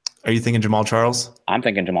 Are you thinking Jamal Charles? I'm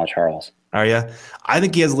thinking Jamal Charles. Are you? I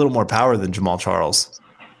think he has a little more power than Jamal Charles.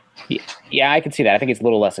 Yeah, I can see that. I think it's a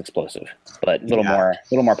little less explosive, but a little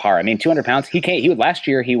more power. I mean, 200 pounds. Last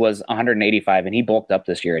year he was 185, and he bulked up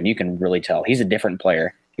this year, and you can really tell he's a different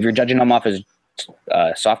player. If you're judging him off his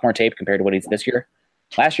sophomore tape compared to what he's this year,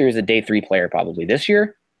 last year he was a day 3 player probably. This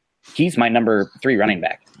year, he's my number 3 running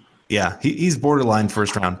back. Yeah, he's borderline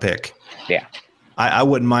first round pick. Yeah, I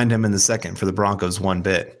wouldn't mind him in the second for the Broncos one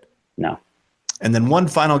bit. No. And then one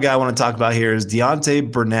final guy I want to talk about here is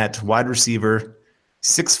Deontay Burnett, wide receiver,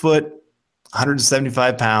 6 foot,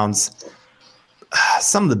 175 pounds.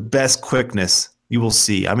 Some of the best quickness you will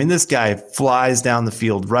see. I mean, this guy flies down the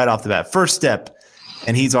field right off the bat. First step,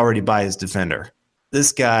 and he's already by his defender.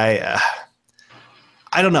 This guy,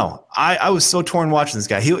 I don't know. I was so torn watching this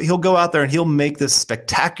guy. He'll go out there and he'll make this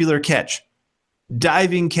spectacular catch,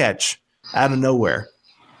 diving catch out of nowhere.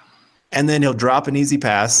 And then he'll drop an easy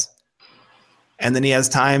pass. And then he has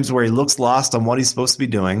times where he looks lost on what he's supposed to be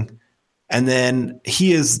doing. And then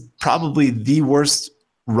he is probably the worst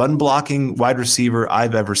run blocking wide receiver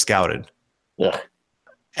I've ever scouted. Ugh.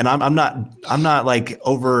 And I'm not like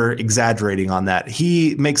over exaggerating on that.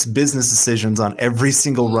 He makes business decisions on every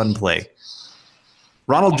single run play.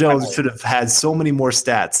 Ronald Jones should have had so many more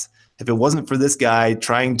stats. if it wasn't for this guy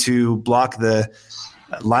trying to block the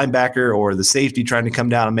linebacker or the safety trying to come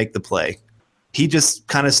down and make the play. He just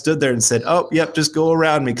kind of stood there and said, oh, yep, just go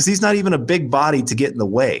around me. Because he's not even a big body to get in the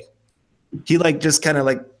way. He just kind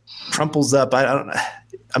of crumples up.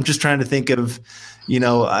 I'm just trying to think of,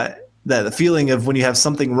 the feeling of when you have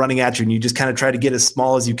something running at you and you just kind of try to get as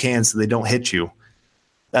small as you can so they don't hit you.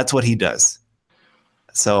 That's what he does.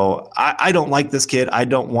 So I don't like this kid. I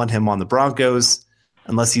don't want him on the Broncos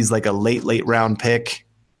unless he's like a late round pick,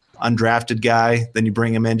 undrafted guy. Then you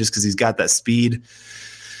bring him in just because he's got that speed.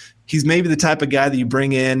 He's maybe the type of guy that you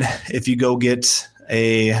bring in if you go get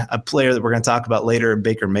a player that we're going to talk about later,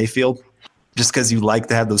 Baker Mayfield, just because you like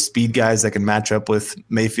to have those speed guys that can match up with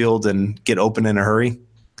Mayfield and get open in a hurry.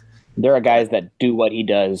 There are guys that do what he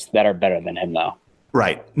does that are better than him, though.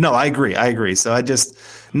 Right. No, I agree. So I just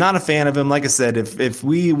not a fan of him. Like I said, if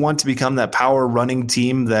we want to become that power running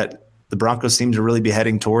team that the Broncos seem to really be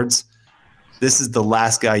heading towards, this is the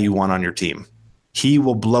last guy you want on your team. He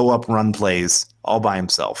will blow up run plays all by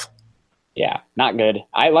himself. Yeah, not good.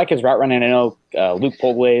 I like his route running. I know Luke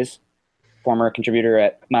Polways, former contributor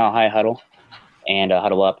at Mile High Huddle and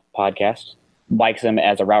Huddle Up podcast, likes him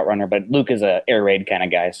as a route runner, but Luke is a air raid kind of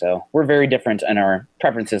guy, so we're very different in our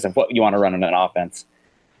preferences of what you want to run in an offense.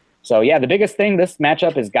 So, yeah, the biggest thing this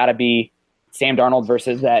matchup has got to be Sam Darnold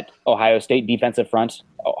versus that Ohio State defensive front.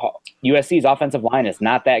 USC's offensive line is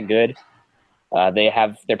not that good.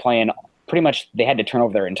 They're playing pretty much – they had to turn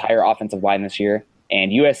over their entire offensive line this year.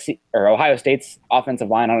 And Ohio State's offensive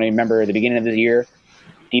line, I don't even remember the beginning of the year,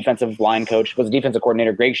 defensive line coach, was a defensive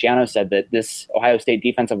coordinator, Greg Schiano, said that this Ohio State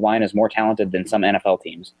defensive line is more talented than some NFL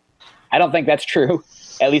teams. I don't think that's true,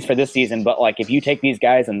 at least for this season. But if you take these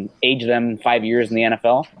guys and age them 5 years in the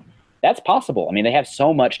NFL, that's possible. I mean, they have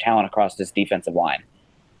so much talent across this defensive line.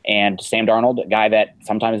 And Sam Darnold, a guy that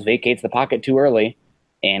sometimes vacates the pocket too early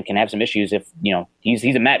and can have some issues if,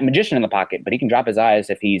 he's a magician in the pocket, but he can drop his eyes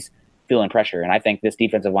if he's feeling pressure. And I think this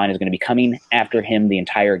defensive line is going to be coming after him the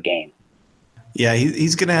entire game. Yeah,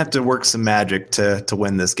 he's going to have to work some magic to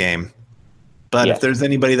win this game. But If there's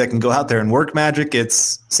anybody that can go out there and work magic,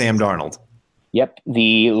 it's Sam Darnold. Yep.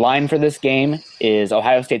 The line for this game is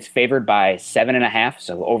Ohio State's favored by 7.5,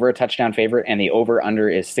 so over a touchdown favorite, and the over-under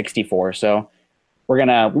is 64. So we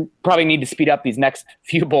probably need to speed up these next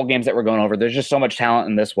few bowl games that we're going over. There's just so much talent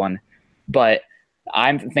in this one. But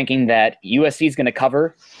I'm thinking that USC is going to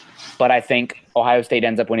cover, but I think Ohio State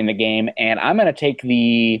ends up winning the game, and I'm going to take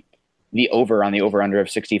the over on the over-under of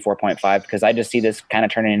 64.5 because I just see this kind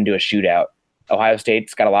of turning into a shootout. Ohio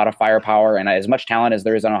State's got a lot of firepower, and as much talent as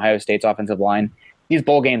there is on Ohio State's offensive line, these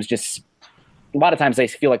bowl games just a lot of times they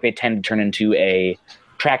feel like they tend to turn into a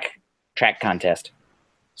track contest,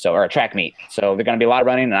 or a track meet. So they're going to be a lot of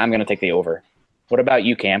running, and I'm going to take the over. What about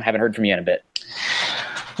you, Cam? Haven't heard from you in a bit.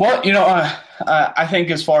 Well, I think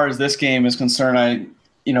as far as this game is concerned,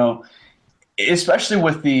 especially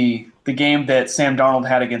with the game that Sam Darnold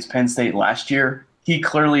had against Penn State last year, he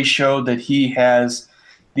clearly showed that he has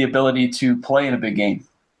the ability to play in a big game.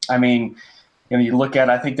 I mean, you look at,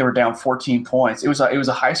 I think they were down 14 points. It was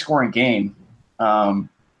a high scoring game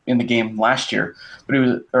in the game last year, but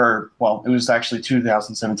it was actually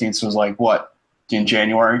 2017. So it was in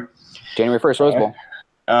January 1st, Rose Bowl.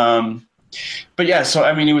 But yeah, so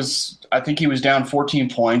I mean, I think he was down 14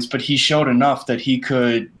 points, but he showed enough that he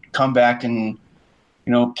could come back and,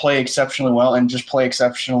 play exceptionally well and just play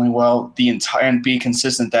exceptionally well and be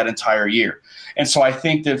consistent that entire year. And so I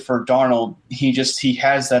think that for Darnold, he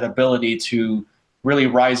has that ability to really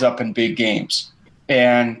rise up in big games.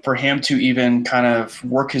 And for him to even kind of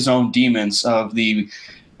work his own demons of the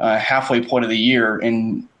halfway point of the year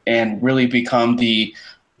and really become the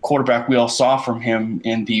quarterback we all saw from him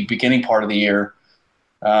in the beginning part of the year,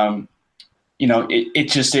 it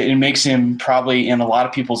makes him probably in a lot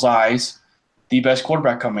of people's eyes the best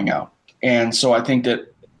quarterback coming out. And so I think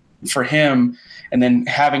that for him, and then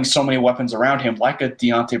having so many weapons around him, like a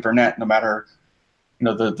Deontay Burnett, no matter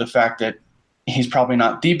the fact that he's probably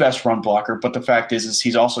not the best run blocker, but the fact is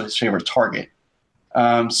he's also his favorite target.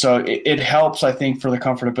 So it helps, I think, for the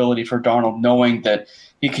comfortability for Darnold, knowing that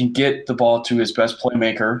he can get the ball to his best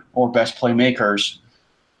playmaker or best playmakers.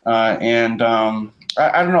 I don't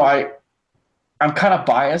know. I'm kind of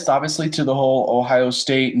biased, obviously, to the whole Ohio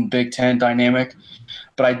State and Big Ten dynamic,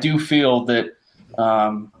 but I do feel that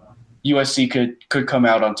USC could come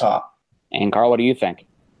out on top. And Carl, what do you think?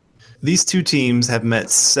 These two teams have met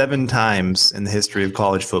 7 times in the history of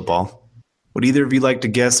college football. Would either of you like to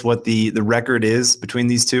guess what the record is between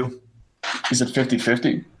these two? Is it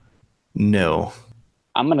 50-50? No.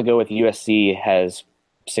 I'm going to go with USC has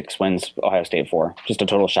 6 wins, Ohio State 4. Just a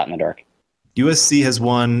total shot in the dark. USC has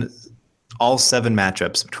won all 7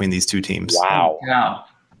 matchups between these two teams. Wow. Yeah.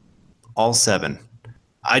 All 7.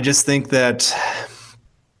 I just think that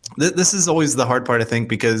this is always the hard part, I think,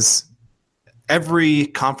 because every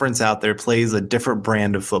conference out there plays a different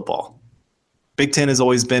brand of football. Big Ten has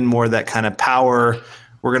always been more that kind of power,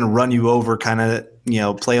 we're going to run you over kind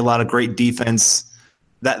of, play a lot of great defense,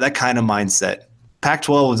 that kind of mindset.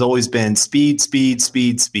 Pac-12 has always been speed.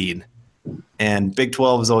 And Big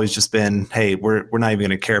 12 has always just been, hey, we're not even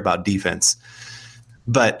going to care about defense.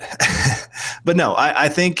 But no, I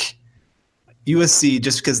think USC,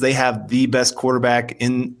 just because they have the best quarterback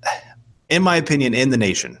in my opinion, in the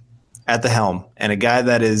nation at the helm, and a guy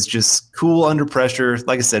that is just cool under pressure.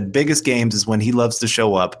 Like I said, biggest games is when he loves to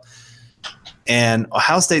show up. And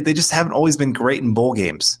Ohio State, they just haven't always been great in bowl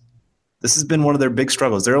games. This has been one of their big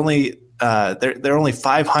struggles. They're only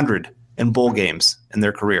 500 in bowl games in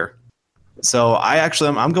their career. So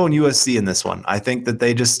I'm going USC in this one. I think that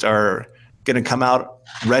they just are going to come out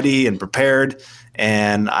ready and prepared,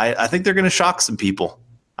 and I think they're going to shock some people.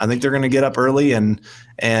 I think they're going to get up early, and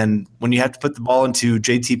when you have to put the ball into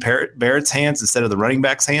JT Barrett's hands instead of the running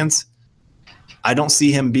back's hands, I don't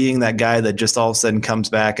see him being that guy that just all of a sudden comes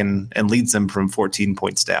back and leads them from 14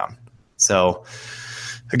 points down. So,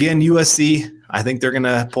 again, USC, I think they're going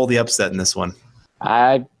to pull the upset in this one.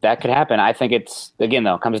 That could happen. I think it's, again,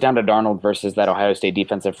 though, it comes down to Darnold versus that Ohio State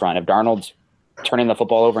defensive front. If Darnold's turning the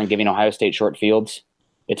football over and giving Ohio State short fields,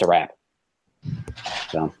 it's a wrap.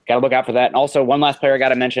 So got to look out for that. And also, one last player I got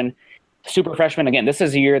to mention, super freshman. Again, this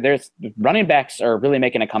is a year there's running backs are really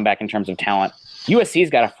making a comeback in terms of talent.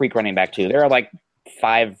 USC's got a freak running back too. There are like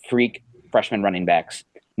 5 freak freshman running backs.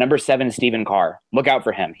 Number 7, Stephen Carr. Look out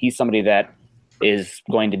for him. He's somebody that is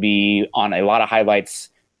going to be on a lot of highlights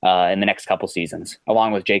in the next couple seasons,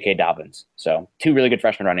 along with J.K. Dobbins. So 2 really good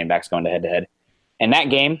freshman running backs going head-to-head. And that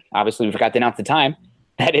game, obviously we forgot to announce the time,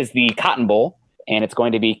 that is the Cotton Bowl, and it's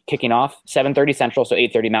going to be kicking off 7:30 Central, so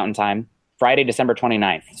 8:30 Mountain Time, Friday, December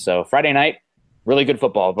 29th. So Friday night, really good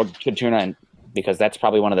football. But good tune in because that's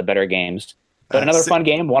probably one of the better games. But another fun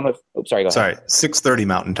game, one with – go ahead. Sorry, 6:30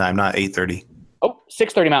 Mountain Time, not 8:30. Oh,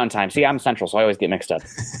 6:30 Mountain Time. See, I'm Central, so I always get mixed up.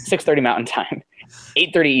 6:30 Mountain Time,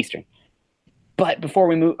 8:30 Eastern. But before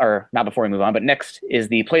we move, or not before we move on, but next is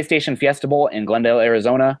the PlayStation Fiesta Bowl in Glendale,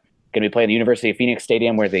 Arizona. Going to be playing at the University of Phoenix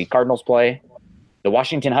Stadium where the Cardinals play. The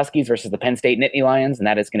Washington Huskies versus the Penn State Nittany Lions, and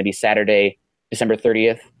that is going to be Saturday, December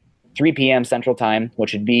 30th, 3 p.m. Central Time,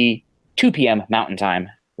 which would be 2 p.m. Mountain Time.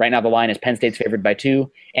 Right now the line is Penn State's favored by 2,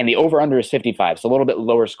 and the over-under is 55, so a little bit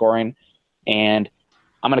lower scoring. And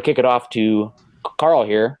I'm going to kick it off to Carl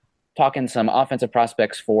here, talking some offensive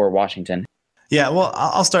prospects for Washington. Yeah, well,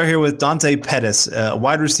 I'll start here with Dante Pettis, a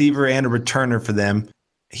wide receiver and a returner for them.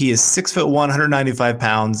 He is 6'1", 195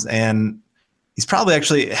 pounds, and he's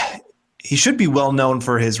probably he should be well known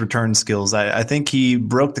for his return skills. I think he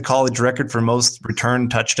broke the college record for most return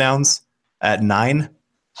touchdowns at 9.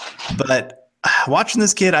 But watching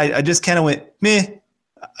this kid, I just kind of went, meh.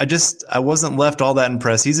 I wasn't left all that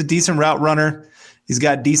impressed. He's a decent route runner. He's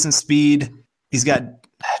got decent speed. He's got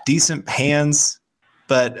decent hands.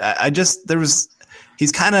 But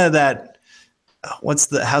he's kind of that,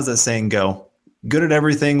 how's that saying go? Good at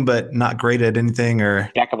everything, but not great at anything,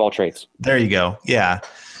 or jack of all trades. There you go. Yeah.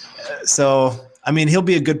 So, I mean, he'll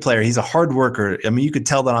be a good player. He's a hard worker. I mean, you could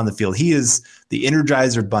tell that on the field. He is the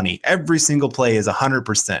Energizer Bunny. Every single play is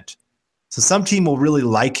 100%. So some team will really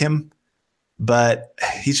like him, but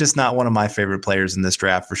he's just not one of my favorite players in this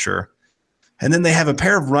draft for sure. And then they have a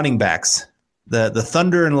pair of running backs, the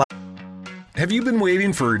Thunder and Have you been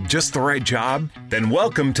waiting for just the right job? Then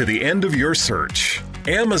welcome to the end of your search.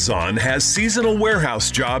 Amazon has seasonal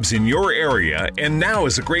warehouse jobs in your area, and now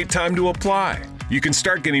is a great time to apply. You can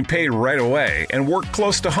start getting paid right away and work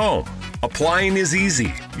close to home. Applying is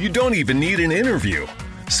easy. You don't even need an interview.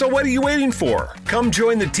 So what are you waiting for? Come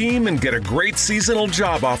join the team and get a great seasonal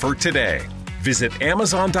job offer today. Visit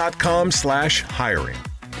Amazon.com/hiring.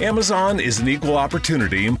 Amazon is an equal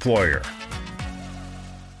opportunity employer.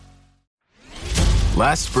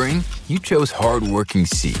 Last spring, you chose hard-working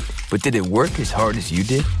seed, but did it work as hard as you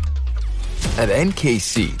did? At NK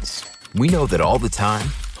Seeds, we know that all the time,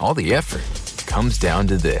 all the effort, comes down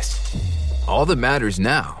to this. All that matters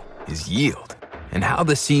now is yield and how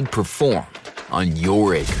the seed performed on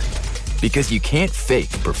your acre. Because you can't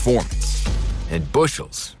fake performance, and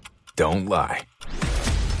bushels don't lie.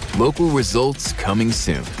 Local results coming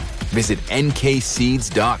soon. Visit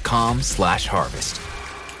nkseeds.com/harvest.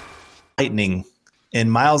 Lightning. And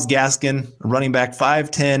Myles Gaskin, running back,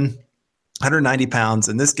 5'10", 190 pounds.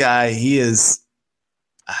 And this guy, he's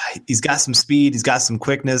got some speed. He's got some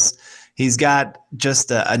quickness. He's got just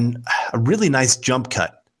a really nice jump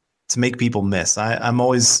cut make people miss. I'm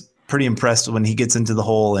always pretty impressed when he gets into the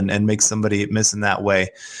hole and makes somebody miss in that way.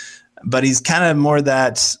 But he's kind of more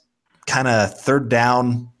that kind of third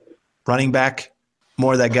down running back,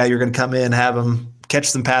 more that guy you're going to come in, have him catch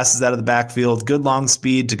some passes out of the backfield, good long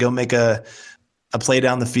speed to go make a play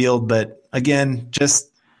down the field. But again, just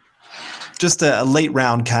a late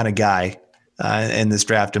round kind of guy in this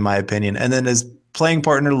draft, in my opinion. And then his playing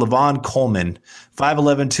partner, Levon Coleman,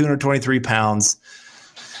 5'11", 223 pounds.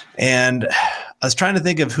 And I was trying to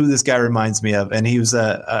think of who this guy reminds me of. And he was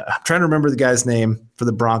I'm trying to remember the guy's name for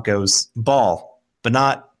the Broncos. Ball, but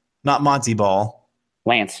not Monty Ball.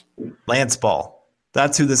 Lance Ball.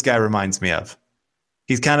 That's who this guy reminds me of.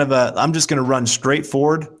 He's kind of I'm just going to run straight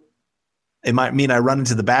forward. It might mean I run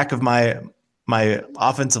into the back of my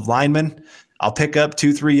offensive lineman. I'll pick up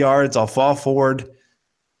 2-3 yards. I'll fall forward,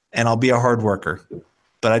 and I'll be a hard worker.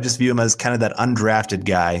 But I just view him as kind of that undrafted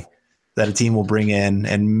guy that a team will bring in,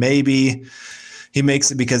 and maybe he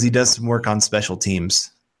makes it because he does some work on special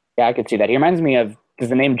teams. Yeah, I could see that. He reminds me of, does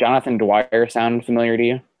the name Jonathan Dwyer sound familiar to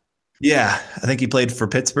you? Yeah, I think he played for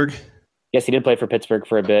Pittsburgh. Yes, he did play for Pittsburgh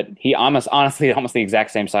for a bit. He almost the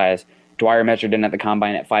exact same size. Dwyer measured in at the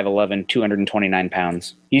combine at 5'11", 229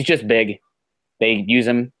 pounds. He's just big. They use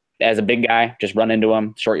him as a big guy, just run into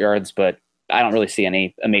him, short yards, but I don't really see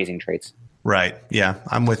any amazing traits. Right. Yeah,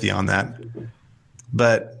 I'm with you on that.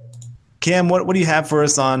 But Cam, what do you have for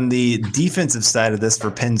us on the defensive side of this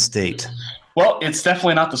for Penn State? Well, it's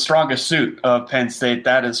definitely not the strongest suit of Penn State,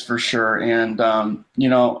 that is for sure. And,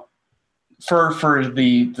 for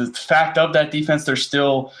the fact of that defense, there's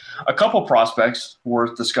still a couple prospects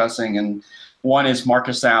worth discussing. And one is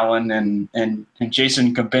Marcus Allen and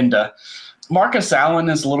Jason Kabinda. Marcus Allen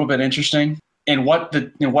is a little bit interesting. And what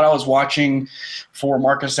I was watching for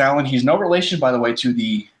Marcus Allen, he's no relation, by the way, to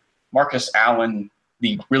the Marcus Allen,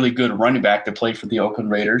 the really good running back that played for the Oakland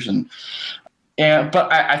Raiders.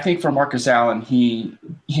 But I think for Marcus Allen, he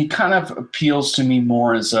kind of appeals to me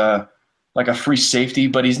more as a free safety,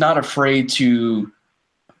 but he's not afraid to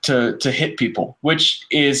hit people, which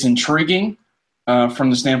is intriguing from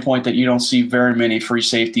the standpoint that you don't see very many free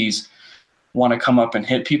safeties want to come up and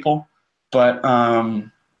hit people. But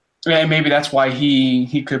maybe that's why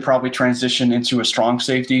he could probably transition into a strong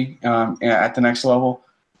safety at the next level.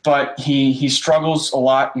 But he struggles a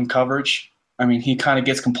lot in coverage. I mean, he kind of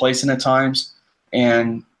gets complacent at times.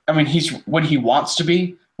 And I mean, he's when he wants to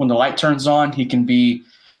be, when the light turns on, he can be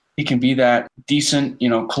that decent,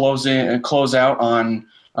 close out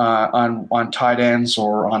on tight ends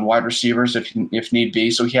or on wide receivers if need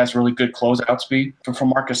be. So he has really good closeout speed. For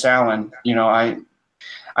Marcus Allen, I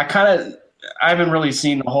haven't really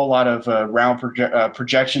seen a whole lot of round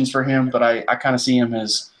projections for him, but I kind of see him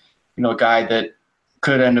as a guy that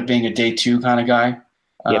could end up being a day 2 kind of guy.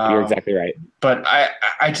 Yep, you're exactly right. But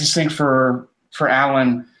I just think for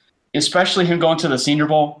Allen, especially him going to the Senior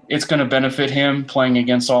Bowl, it's going to benefit him playing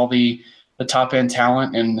against all the top-end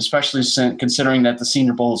talent, and especially considering that the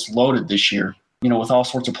Senior Bowl is loaded this year, with all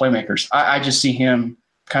sorts of playmakers. I just see him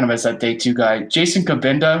kind of as that day 2 guy. Jason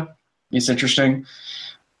Kabinda is interesting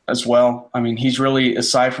as well. I mean, he's really,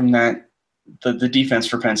 aside from that, the defense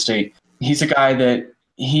for Penn State, he's a guy that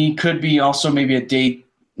he could be also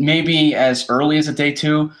maybe as early as a day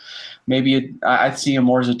 2. Maybe I'd see him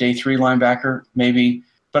more as a day 3 linebacker, maybe.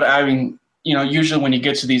 But I mean, usually when you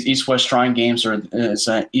get to these East-West Shrine games, or it's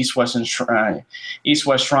an East-West Shrine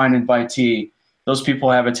invitee, those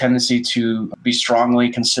people have a tendency to be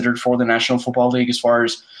strongly considered for the National Football League as far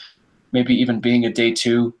as maybe even being a day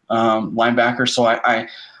 2 linebacker. So I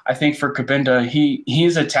think for Kabinda,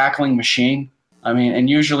 he's a tackling machine. I mean, and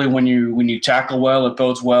usually when you tackle well, it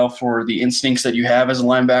bodes well for the instincts that you have as a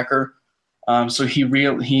linebacker. So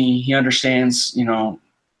he understands,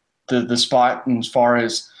 the spot, and as far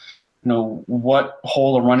as, what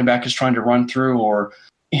hole a running back is trying to run through, or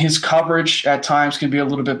his coverage at times can be a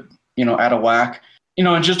little bit, out of whack.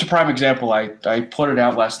 And just a prime example, I put it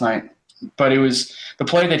out last night, but it was the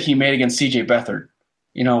play that he made against CJ Beathard,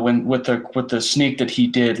 when with the sneak that he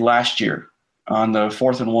did last year on the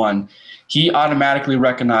 4th and 1. He automatically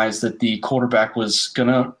recognized that the quarterback was going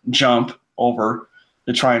to jump over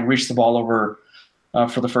to try and reach the ball over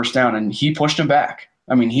for the first down, and he pushed him back.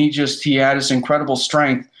 I mean, he had his incredible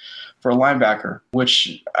strength for a linebacker,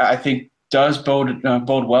 which I think does bode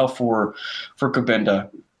well for Kabinda.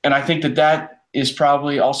 And I think that is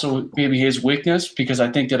probably also maybe his weakness, because I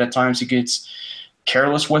think that at times he gets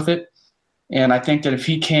careless with it. And I think that if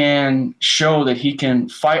he can show that he can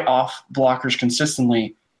fight off blockers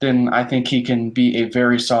consistently, then I think he can be a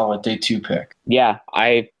very solid day 2 pick. Yeah,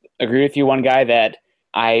 I agree with you. One guy that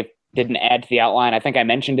I didn't add to the outline, I think I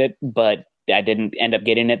mentioned it, but I didn't end up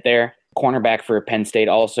getting it there. Cornerback for Penn State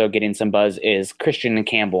also getting some buzz is Christian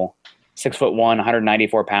Campbell, 6'1",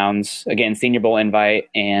 194 pounds. Again, Senior Bowl invite,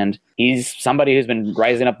 and he's somebody who's been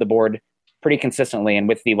rising up the board pretty consistently. And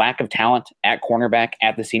with the lack of talent at cornerback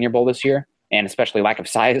at the Senior Bowl this year, and especially lack of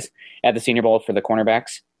size at the Senior Bowl for the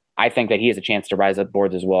cornerbacks, I think that he has a chance to rise up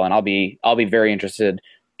boards as well. And I'll be very interested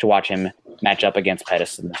to watch him match up against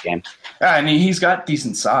Pettis in this game. Yeah, I mean, he's got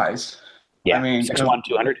decent size. Yeah, I mean, 6'1",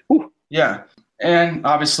 200. Whew. Yeah. And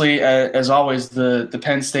obviously, as always, the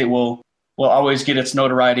Penn State will always get its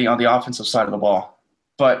notoriety on the offensive side of the ball.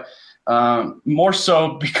 But more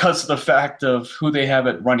so because of the fact of who they have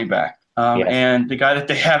at running back. Yes. And the guy that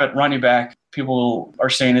they have at running back, people are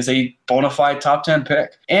saying is a bona fide top 10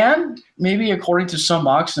 pick. And maybe according to some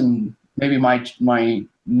mocks and maybe my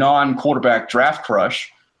non-quarterback draft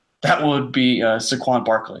crush, that would be Saquon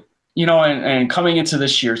Barkley. You know, and coming into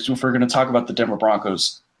this year, so if we're going to talk about the Denver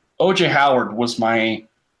Broncos, O.J. Howard was my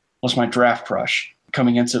draft crush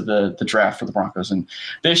coming into the draft for the Broncos. And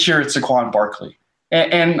this year it's Saquon Barkley.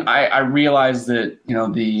 And I realize that, you know,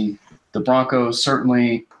 the Broncos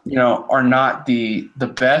certainly, you know, are not the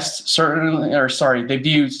best, certainly, or sorry, they've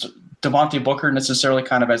used Devontae Booker necessarily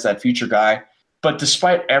kind of as that future guy. But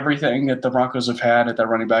despite everything that the Broncos have had at that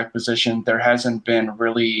running back position, there hasn't been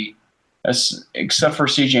really, except for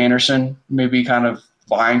C.J. Anderson, maybe kind of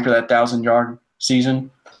vying for that 1,000-yard season,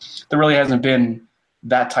 there really hasn't been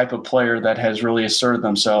that type of player that has really asserted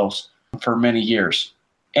themselves for many years.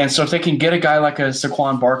 And so if they can get a guy like a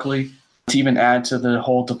Saquon Barkley to even add to the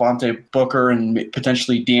whole Devontae Booker and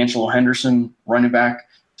potentially D'Angelo Henderson running back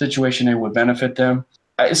situation, it would benefit them.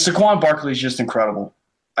 Saquon Barkley is just incredible.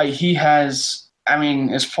 He has, I mean,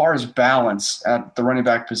 as far as balance at the running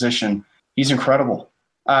back position, he's incredible.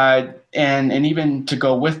 And even to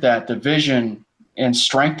go with that, the vision and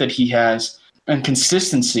strength that he has and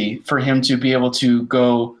consistency for him to be able to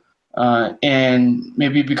go and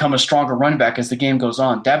maybe become a stronger running back as the game goes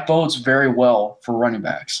on, that bodes very well for running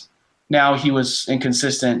backs. Now, he was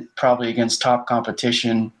inconsistent probably against top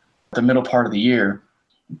competition the middle part of the year,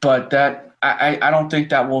 but that I don't think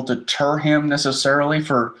that will deter him necessarily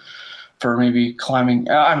for maybe climbing.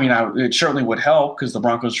 I mean, it certainly would help because the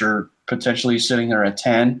Broncos are potentially sitting there at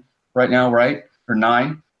 10 right now, right? Or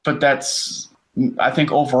 9. But that's, I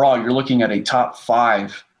think overall, you're looking at a top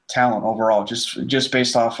 5 talent overall, just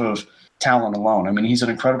based off of talent alone. I mean, he's an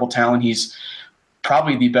incredible talent. He's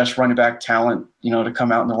probably the best running back talent, you know, to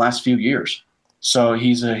come out in the last few years. So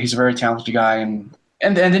he's a very talented guy. And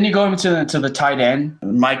then you go into the tight end,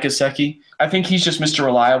 Mike Gesicki. I think he's just Mr.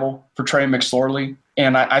 Reliable for Trey McSorley.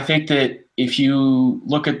 And I think that if you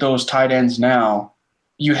look at those tight ends now,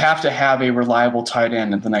 you have to have a reliable tight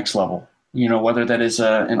end at the next level. You know, whether that is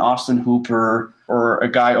an Austin Hooper or a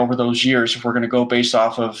guy over those years, if we're going to go based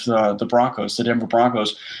off of the Broncos, the Denver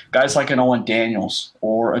Broncos, guys like an Owen Daniels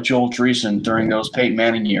or a Joel Dreesen during those Peyton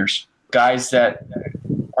Manning years, guys that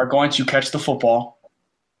are going to catch the football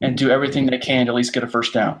and do everything they can to at least get a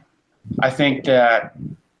first down. I think that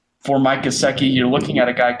for Mike Gesicki, you're looking at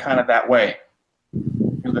a guy kind of that way,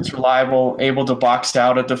 that's reliable, able to box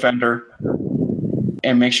out a defender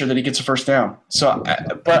and make sure that he gets a first down. So,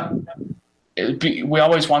 but we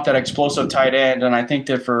always want that explosive tight end, and I think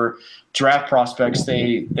that for draft prospects,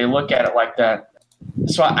 they look at it like that.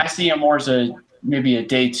 So I see him more as maybe a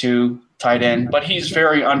day 2 tight end, but he's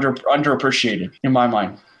very underappreciated in my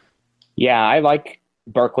mind. Yeah, I like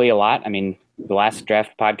Barkley a lot. I mean, the last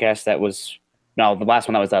draft podcast the last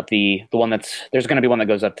one that was up, the one there's going to be one that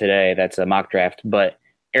goes up today that's a mock draft, but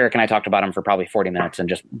Eric and I talked about him for probably 40 minutes and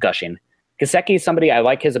just gushing. Gesicki is somebody, I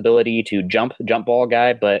like his ability to jump ball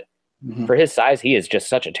guy, but for his size, he is just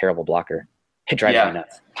such a terrible blocker. It drives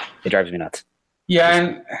me nuts.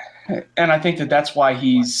 Yeah, and I think that's why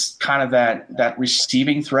he's kind of that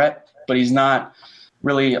receiving threat, but he's not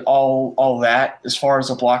really all that as far as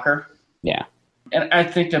a blocker. Yeah. And I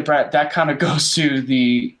think that, Brett, that kind of goes to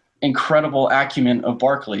the incredible acumen of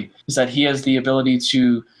Barkley, is that he has the ability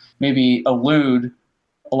to maybe elude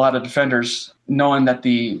a lot of defenders, knowing that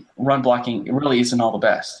the run blocking really isn't all the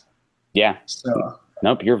best. Yeah. So.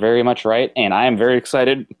 Nope, you're very much right. And I am very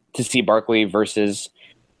excited to see Barkley versus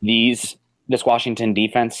this Washington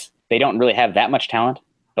defense. They don't really have that much talent,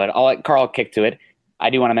 but I'll let Carl kick to it. I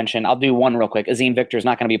do want to mention, I'll do one real quick. Azeem Victor is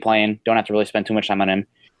not going to be playing. Don't have to really spend too much time on him.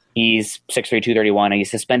 He's 6'3", 231. He's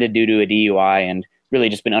suspended due to a DUI and really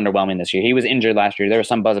just been underwhelming this year. He was injured last year. There was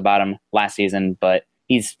some buzz about him last season, but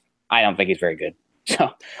I don't think he's very good. So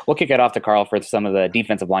we'll kick it off to Carl for some of the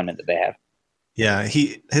defensive linemen that they have. Yeah,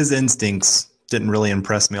 his instincts didn't really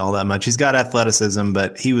impress me all that much. He's got athleticism,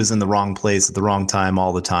 but he was in the wrong place at the wrong time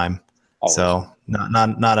all the time. Always. So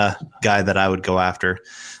Not a guy that I would go after,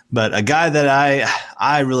 but a guy that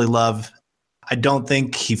I really love. I don't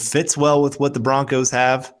think he fits well with what the Broncos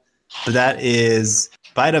have, but that is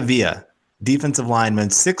Vita Vea, defensive lineman,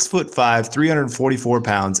 6'5", 344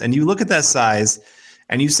 pounds. And you look at that size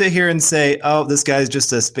and you sit here and say, oh, this guy's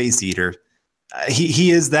just a space eater.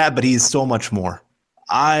 He is that, but he's so much more.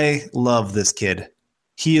 I love this kid.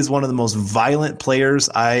 He is one of the most violent players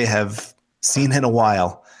I have seen in a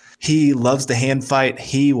while. He loves to hand fight.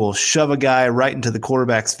 He will shove a guy right into the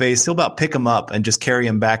quarterback's face. He'll about pick him up and just carry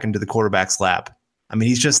him back into the quarterback's lap. I mean,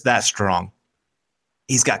 he's just that strong.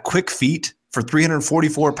 He's got quick feet for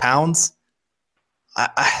 344 pounds.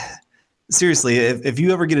 Seriously, if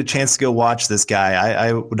you ever get a chance to go watch this guy,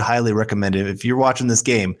 I would highly recommend it. If you're watching this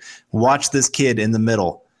game, watch this kid in the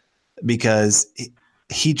middle, because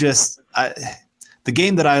he just the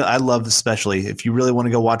game that I love especially, if you really want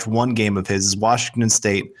to go watch one game of his, is Washington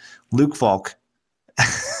State. Luke Falk,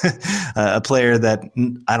 a player that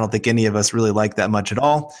I don't think any of us really like that much at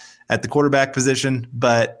all at the quarterback position.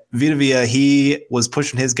 But Vita Vea, he was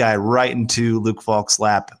pushing his guy right into Luke Falk's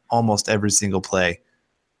lap almost every single play.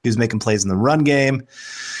 He was making plays in the run game.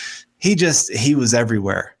 He was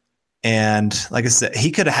everywhere. And like I said,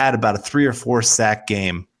 he could have had about a 3 or 4 sack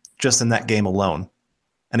game just in that game alone.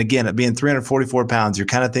 And again, at being 344 pounds, you're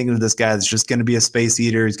kind of thinking of this guy that's just going to be a space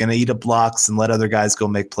eater. He's going to eat up blocks and let other guys go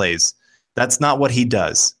make plays. That's not what he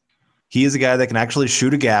does. He is a guy that can actually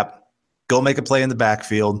shoot a gap, go make a play in the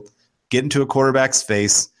backfield, get into a quarterback's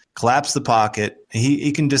face, collapse the pocket.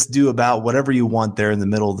 He can just do about whatever you want there in the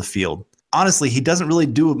middle of the field. Honestly, he doesn't really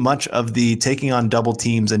do much of the taking on double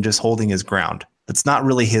teams and just holding his ground. That's not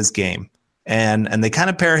really his game. And they kind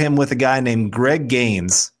of pair him with a guy named Greg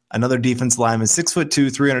Gaines, another defense lineman,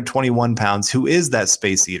 6'2", 321 pounds, who is that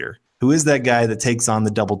space eater, who is that guy that takes on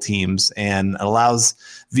the double teams and allows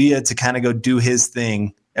Vea to kind of go do his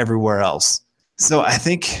thing everywhere else. So I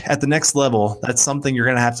think at the next level, that's something you're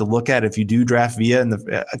going to have to look at if you do draft Vea,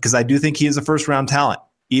 because I do think he is a first-round talent.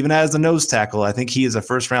 Even as a nose tackle, I think he is a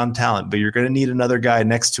first-round talent, but you're going to need another guy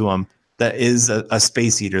next to him that is a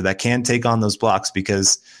space eater that can take on those blocks,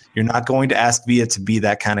 because you're not going to ask Vea to be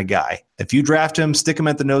that kind of guy. If you draft him, stick him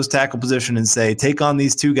at the nose tackle position and say, take on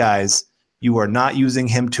these two guys, you are not using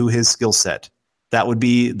him to his skill set. That would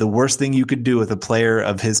be the worst thing you could do with a player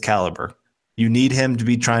of his caliber. You need him to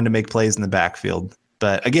be trying to make plays in the backfield.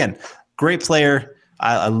 But again, great player.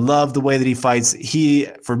 I love the way that he fights.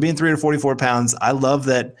 For being 344 pounds, I love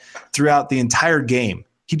that throughout the entire game,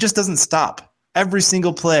 he just doesn't stop. Every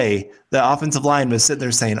single play, the offensive lineman is sitting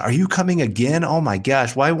there saying, are you coming again? Oh my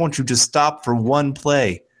gosh, why won't you just stop for one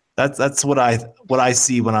play? That's what I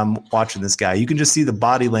see when I'm watching this guy. You can just see the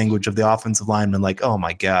body language of the offensive lineman, like, oh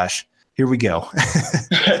my gosh, here we go.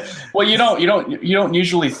 Well, you don't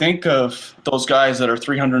usually think of those guys that are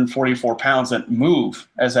 344 pounds that move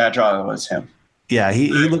as agile as him. Yeah, he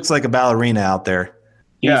looks like a ballerina out there.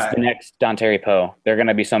 He's the next Dontari Poe. There are going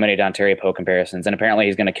to be so many Dontari Poe comparisons, and apparently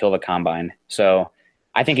he's going to kill the combine. So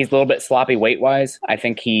I think he's a little bit sloppy weight-wise. I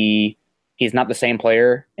think he's not the same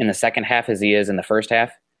player in the second half as he is in the first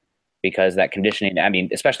half, because that conditioning, I mean,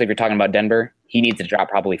 especially if you're talking about Denver, he needs to drop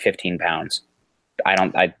probably 15 pounds.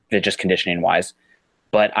 Just conditioning-wise.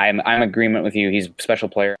 But I'm in agreement with you. He's a special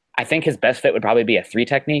player. I think his best fit would probably be a 3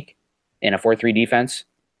 technique in a 4-3 defense.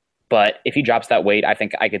 But if he drops that weight, I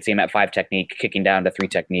think I could see him at 5 technique, kicking down to 3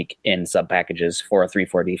 technique in sub packages for a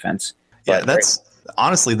 3-4 defense. Yeah,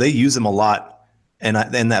 honestly, they use him a lot in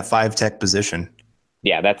that 5 tech position.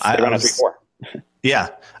 Yeah, they run a 3-4.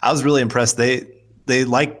 Yeah, I was really impressed. They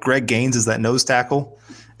like Greg Gaines as that nose tackle,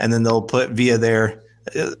 and then they'll put Vea there.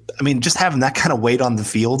 I mean, just having that kind of weight on the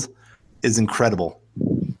field is incredible.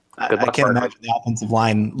 I can't imagine the offensive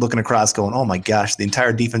line looking across going, oh my gosh, the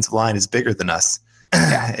entire defensive line is bigger than us.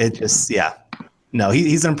 It just, yeah. No,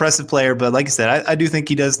 he's an impressive player, but like I said, I do think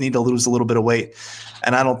he does need to lose a little bit of weight,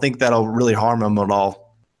 and I don't think that'll really harm him at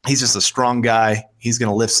all. He's just a strong guy. He's going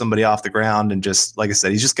to lift somebody off the ground, and just, like I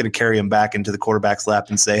said, he's just going to carry him back into the quarterback's lap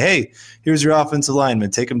and say, hey, here's your offensive lineman.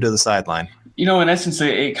 Take him to the sideline. You know, in essence,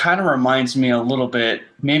 it kind of reminds me a little bit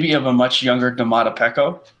maybe of a much younger Domata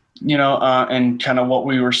Peko, and kind of what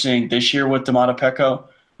we were seeing this year with Domata Peko,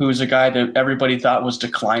 who is a guy that everybody thought was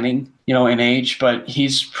declining, in age, but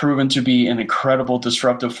he's proven to be an incredible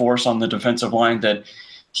disruptive force on the defensive line, that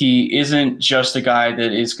he isn't just a guy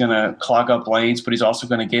that is going to clog up lanes, but he's also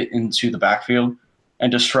going to get into the backfield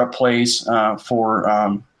and disrupt plays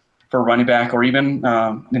for running back, or even,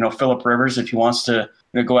 Phillip Rivers, if he wants to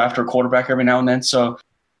go after a quarterback every now and then. So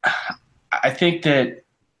I think that,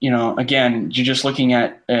 again, you're just looking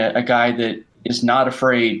at a guy that is not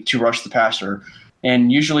afraid to rush the passer.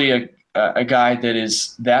 And usually a guy that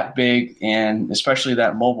is that big and especially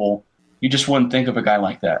that mobile, you just wouldn't think of a guy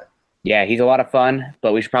like that. Yeah, he's a lot of fun,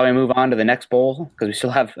 but we should probably move on to the next bowl because we still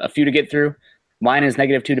have a few to get through. Line is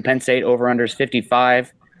 -2 to Penn State, over-under is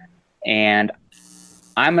 55. And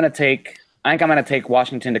I think I'm going to take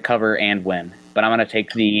Washington to cover and win, but I'm going to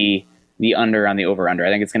take the under on the over-under. I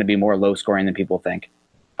think it's going to be more low-scoring than people think.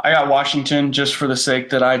 I got Washington just for the sake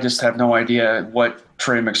that I just have no idea what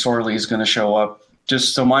Trey McSorley is going to show up.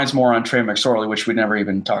 Just so mine's more on Trey McSorley, which we never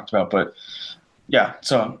even talked about. But, yeah,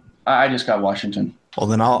 so I just got Washington. Well,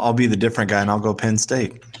 then I'll be the different guy, and I'll go Penn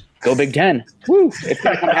State. Go Big Ten. Woo! It's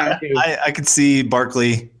going to come down to I could see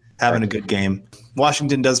Barkley having a good game.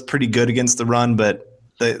 Washington does pretty good against the run, but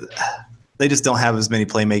they just don't have as many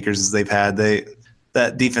playmakers as they've had.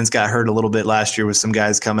 That defense got hurt a little bit last year with some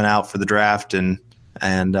guys coming out for the draft, and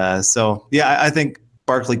so yeah, I think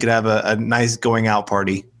Barkley could have a nice going out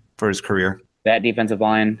party for his career. That defensive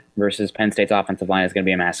line versus Penn State's offensive line is going to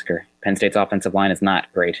be a massacre. Penn State's offensive line is not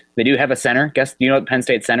great. They do have a center. Do you know what Penn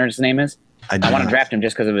State center's name is? I want to draft him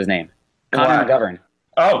just because of his name. Connor McGovern.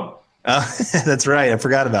 Oh, that's right. I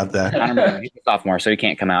forgot about that. Connor McGovern. He's a sophomore, so he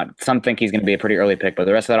can't come out. Some think he's going to be a pretty early pick, but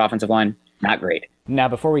the rest of that offensive line, not great. Now,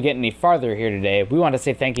 before we get any farther here today, we want to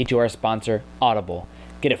say thank you to our sponsor, Audible.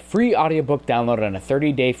 Get a free audiobook download and a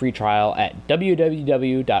 30-day free trial at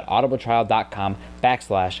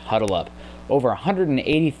www.audibletrial.com/huddleup. Over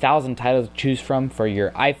 180,000 titles to choose from for your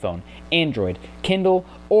iPhone, Android, Kindle,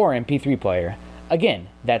 or MP3 player. Again,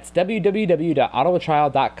 that's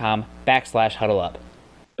www.audibletrial.com/huddleup.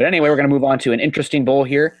 But anyway, we're going to move on to an interesting bowl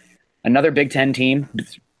here. Another Big Ten team.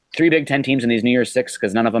 3 Big Ten teams in these New Year's Six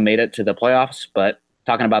because none of them made it to the playoffs. But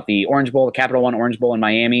talking about the Orange Bowl, the Capital One Orange Bowl in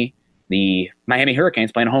Miami, the Miami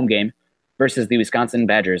Hurricanes playing a home game versus the Wisconsin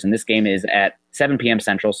Badgers. And this game is at 7 p.m.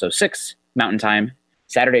 Central, so 6 Mountain Time,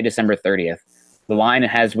 Saturday, December 30th. The line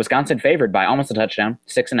has Wisconsin favored by almost a touchdown,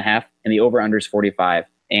 6.5, and the over-under is 45.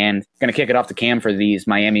 And going to kick it off to Cam for these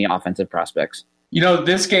Miami offensive prospects. You know,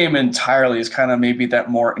 this game entirely is kind of maybe that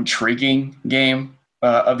more intriguing game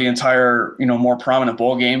of the entire, more prominent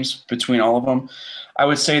bowl games between all of them. I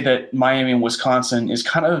would say that Miami and Wisconsin is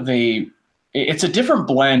kind of it's a different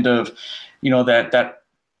blend of, that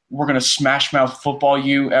we're going to smash mouth football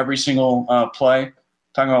you every single play,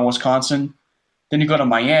 talking about Wisconsin. Then you go to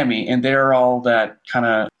Miami, and they're all that kind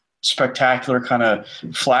of spectacular, kind of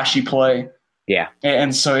flashy play. Yeah.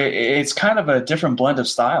 And so it's kind of a different blend of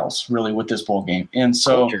styles, really, with this bowl game. And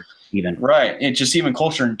so, culture, even. Right. It's just even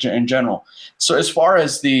culture in general. So as far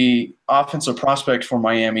as the offensive prospect for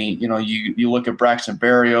Miami, you look at Braxton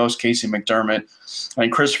Berrios, Casey McDermott,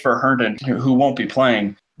 and Christopher Herndon, who won't be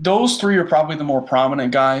playing. Those 3 are probably the more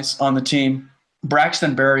prominent guys on the team.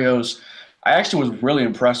 Braxton Berrios, I actually was really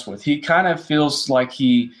impressed with. He kind of feels like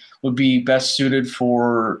he would be best suited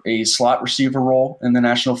for a slot receiver role in the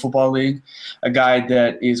National Football League, a guy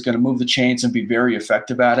that is going to move the chains and be very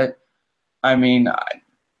effective at it. I mean,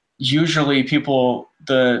 usually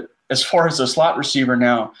as far as a slot receiver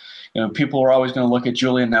now, people are always going to look at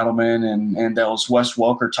Julian Edelman and those Wes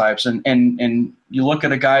Welker types. And you look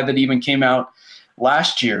at a guy that even came out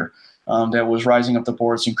last year that was rising up the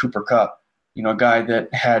boards in Cooper Kupp, a guy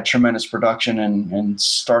that had tremendous production and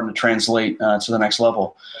starting to translate to the next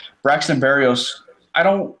level. Braxton Berrios, I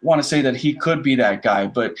don't want to say that he could be that guy,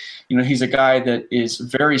 but he's a guy that is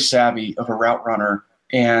very savvy of a route runner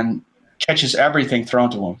and catches everything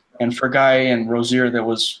thrown to him. And for a guy in Rozier that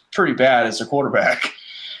was pretty bad as a quarterback,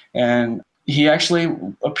 and he actually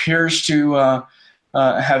appears to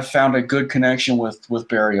have found a good connection with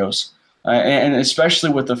Berrios, and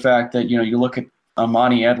especially with the fact that you look at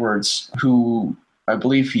Amani Edwards, who I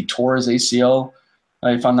believe he tore his ACL,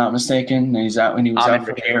 if I'm not mistaken, and he was out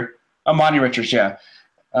for the year. Amani Richards, yeah.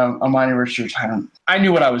 Amani Richards, I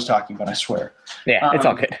knew what I was talking about, I swear. Yeah, it's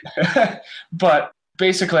all good. But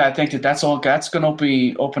basically, I think that's going to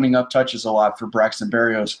be opening up touches a lot for Braxton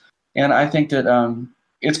Berrios. And I think that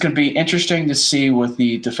it's going to be interesting to see with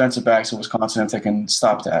the defensive backs of Wisconsin if they can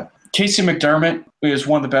stop that. Casey McDermott is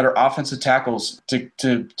one of the better offensive tackles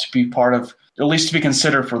to be part of, at least to be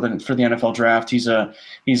considered for the NFL draft. He's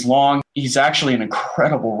long. He's actually an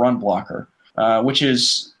incredible run blocker, which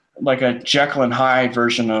is like a Jekyll and Hyde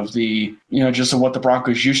version of just of what the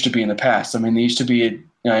Broncos used to be in the past. I mean, they used to be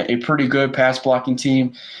a pretty good pass blocking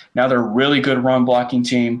team. Now they're a really good run blocking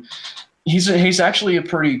team. He's actually a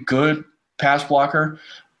pretty good pass blocker,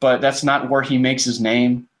 but that's not where he makes his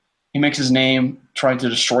name. He makes his name trying to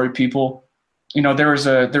destroy people. There was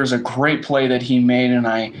a great play that he made, and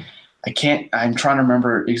I'm trying to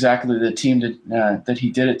remember exactly the team that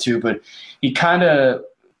he did it to, but he kind of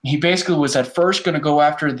he basically was at first going to go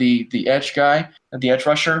after the edge guy, the edge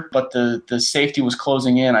rusher, but the safety was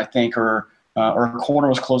closing in, I think, or a corner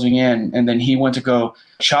was closing in, and then he went to go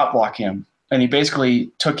chop block him. And he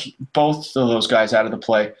basically took both of those guys out of the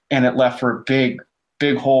play, and it left for a big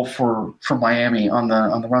hole for Miami on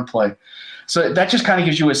the run play. So that just kind of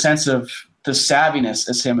gives you a sense of the savviness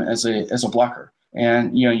as him as a blocker.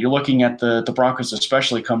 And you're looking at the Broncos,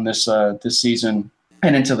 especially come this season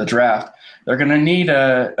and into the draft. They're going to need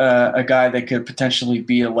a guy that could potentially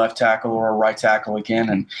be a left tackle or a right tackle again.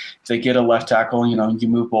 And if they get a left tackle, you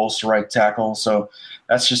move Bowles to right tackle. So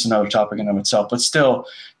that's just another topic in of itself. But still,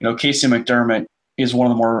 Casey McDermott is one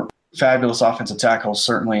of the more fabulous offensive tackles,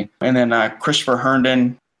 certainly. And then Christopher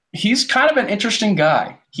Herndon, he's kind of an interesting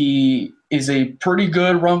guy. He is a pretty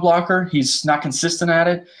good run blocker. He's not consistent at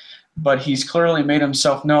it, but he's clearly made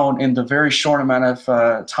himself known in the very short amount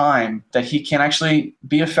of time that he can actually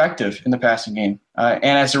be effective in the passing game and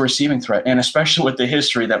as a receiving threat, and especially with the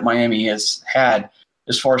history that Miami has had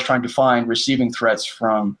as far as trying to find receiving threats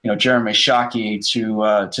from Jeremy Shockey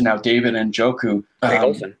to now David Njoku. Greg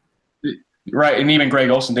Olsen. Right, and even Greg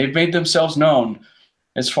Olsen. They've made themselves known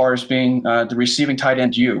as far as being the receiving tight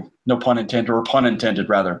end no pun intended, or pun intended,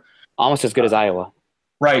 rather. Almost as good as Iowa.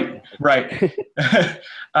 Right.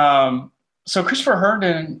 So Christopher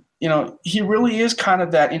Herndon, he really is kind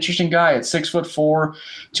of that interesting guy at 6'4",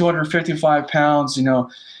 255 pounds,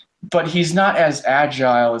 but he's not as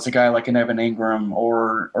agile as a guy like an Evan Ingram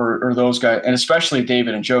or those guys, and especially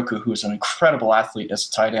David Njoku, who's an incredible athlete as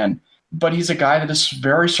a tight end. But he's a guy that is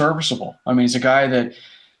very serviceable. I mean, he's a guy that,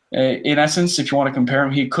 in essence, if you want to compare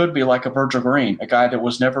him, he could be like a Virgil Green, a guy that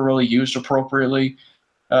was never really used appropriately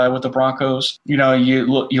with the Broncos. You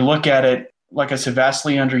look at it, like I said,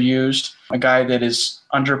 vastly underused, a guy that is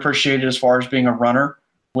underappreciated as far as being a runner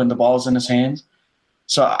when the ball is in his hands.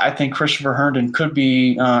 So I think Christopher Herndon could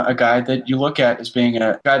be a guy that you look at as being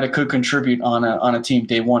a guy that could contribute on a team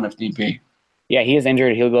day one if need be. Yeah, he is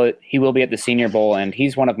injured. He will be at the Senior Bowl, and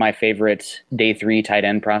he's one of my favorite day 3 tight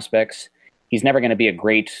end prospects. He's never going to be a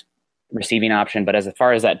great receiving option, but as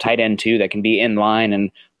far as that tight end too, that can be in line and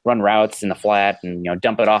run routes in the flat and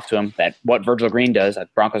dump it off to him, that what Virgil Green does,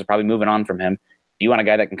 Broncos are probably moving on from him. Do you want a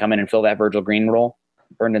guy that can come in and fill that Virgil Green role?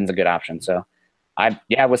 Herndon's a good option. So,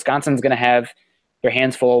 Wisconsin's going to have their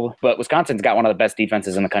hands full, but Wisconsin's got one of the best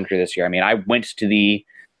defenses in the country this year. I mean, I went to the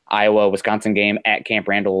Iowa-Wisconsin game at Camp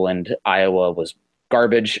Randall, and Iowa was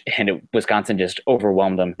garbage, and Wisconsin just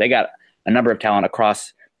overwhelmed them. They got a number of talent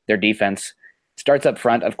across their defense. Starts up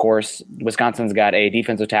front, of course. Wisconsin's got a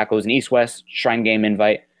defensive tackle who's an East-West Shrine Game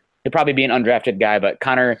invite. He'll probably be an undrafted guy, but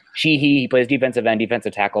Connor Sheehy, he plays defensive end,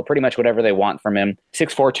 defensive tackle, pretty much whatever they want from him.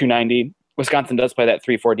 6'4", 290. Wisconsin does play that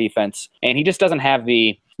 3-4 defense, and he just doesn't have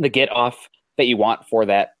the get-off that you want for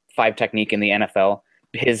that 5 technique in the NFL.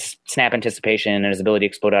 His snap anticipation and his ability to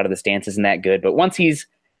explode out of the stance isn't that good. But once he's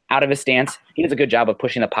out of his stance, he does a good job of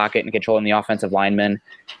pushing the pocket and controlling the offensive linemen.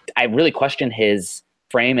 I really question his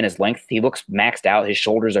frame and his length. He looks maxed out. His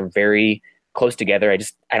shoulders are very close together.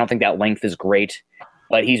 I don't think that length is great.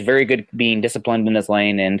 But he's very good being disciplined in his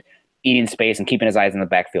lane and eating space and keeping his eyes in the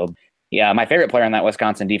backfield. Yeah, my favorite player on that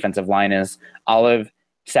Wisconsin defensive line is Olive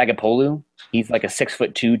Sagapolu. He's like a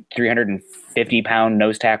 6'2", 350-pound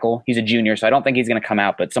nose tackle. He's a junior, so I don't think he's going to come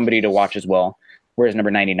out, but somebody to watch as well. Where's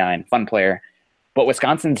number 99? Fun player. But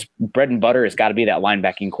Wisconsin's bread and butter has got to be that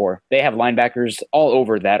linebacking core. They have linebackers all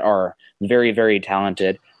over that are very, very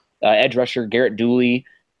talented. Edge rusher Garrett Dooley,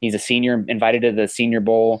 he's a senior, invited to the Senior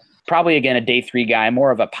Bowl. Probably, again, a day 3 guy,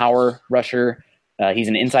 more of a power rusher. He's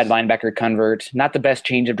an inside linebacker convert. Not the best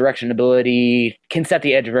change of direction ability. Can set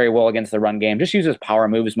the edge very well against the run game. Just uses power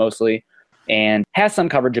moves mostly. And has some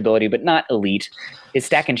coverage ability, but not elite. His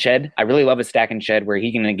stack and shed, I really love his stack and shed where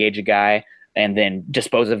he can engage a guy and then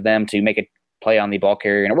dispose of them to make a play on the ball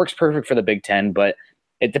carrier. And it works perfect for the Big Ten, but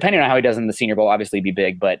depending on how he does in the Senior Bowl, obviously be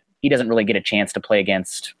big, but he doesn't really get a chance to play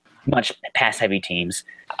against much pass-heavy teams.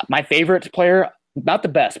 My favorite player, not the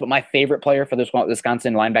best, but my favorite player for this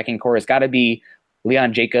Wisconsin linebacking core has got to be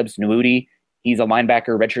Leon Jacobs-Nwudi. He's a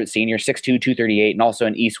linebacker, redshirt senior, 6'2", 238, and also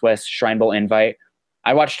an East-West Shrine Bowl invite.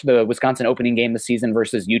 I watched the Wisconsin opening game this season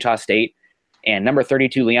versus Utah State, and number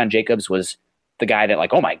 32, Leon Jacobs, was the guy that,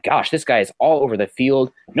 like, oh my gosh, this guy is all over the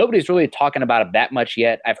field. Nobody's really talking about him that much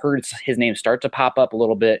yet. I've heard his name start to pop up a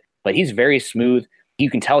little bit, but he's very smooth. You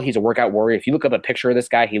can tell he's a workout warrior. If you look up a picture of this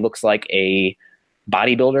guy, he looks like a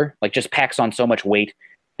bodybuilder, like just packs on so much weight.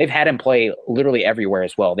 They've had him play literally everywhere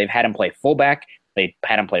as well. They've had him play fullback. They've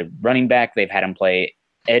had him play running back. They've had him play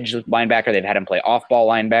edge linebacker. They've had him play off-ball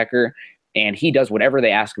linebacker. And he does whatever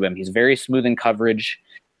they ask of him. He's very smooth in coverage.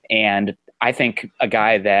 And I think a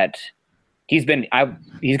guy that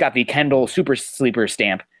he's got the Kendall super sleeper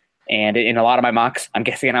stamp. And in a lot of my mocks, I'm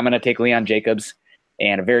guessing I'm going to take Leon Jacobs,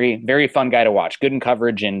 and a very, very fun guy to watch. Good in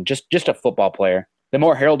coverage and just a football player. The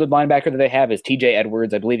more heralded linebacker that they have is TJ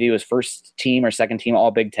Edwards. I believe he was first team or second team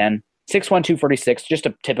all Big Ten. 6'1", 246, just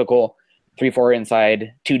a typical 3-4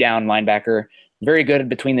 inside, 2 down linebacker. Very good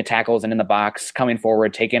between the tackles and in the box, coming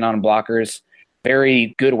forward, taking on blockers.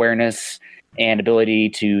 Very good awareness and ability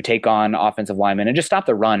to take on offensive linemen and just stop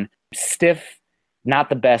the run. Stiff, not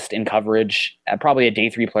the best in coverage. Probably a day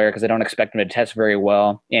 3 player because I don't expect him to test very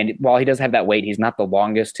well. And while he does have that weight, he's not the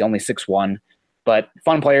longest. He's only 6'1", but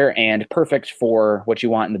fun player and perfect for what you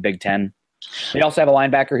want in the Big Ten. They also have a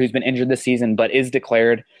linebacker who's been injured this season but is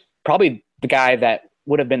declared. Probably the guy that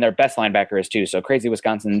would have been their best linebacker is too. So crazy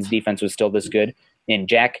Wisconsin's defense was still this good. In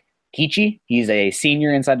Jack Keechie, he's a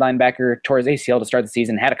senior inside linebacker, tore his ACL to start the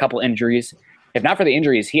season, had a couple injuries. If not for the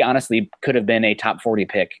injuries, he honestly could have been a top 40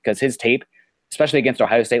 pick because his tape, especially against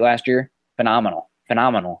Ohio State last year, phenomenal.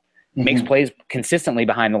 Mm-hmm. Makes plays consistently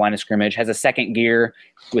behind the line of scrimmage, has a second gear,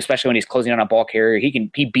 especially when he's closing on a ball carrier.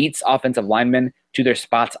 He beats offensive linemen to their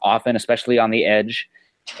spots often, especially on the edge,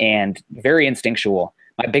 and very instinctual.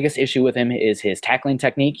 My biggest issue with him is his tackling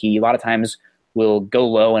technique. He a lot of times will go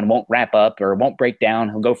low and won't wrap up or won't break down.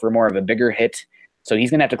 He'll go for more of a bigger hit. So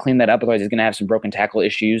he's going to have to clean that up. Otherwise, he's going to have some broken tackle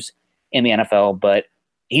issues in the NFL. But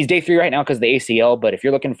he's day 3 right now because of the ACL. But if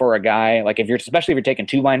you're looking for a guy, like especially if you're taking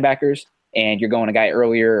 2 linebackers and you're going a guy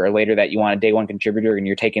earlier or later that you want a day 1 contributor and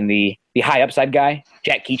you're taking the high upside guy,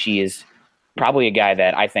 Jack Keechie is probably a guy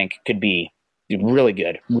that I think could be really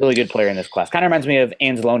good player in this class. Kind of reminds me of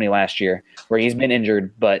Anzalone last year where he's been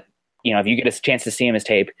injured. But, if you get a chance to see him his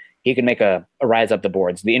tape, he can make a rise up the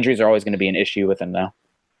boards. The injuries are always going to be an issue with him, though.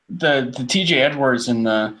 The TJ Edwards and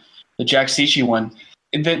the Jack Keechie one,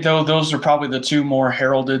 those are probably the 2 more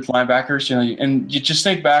heralded linebackers. And you just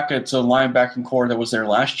think back at the linebacking core that was there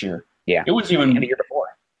last year. Yeah, it was even in the year before.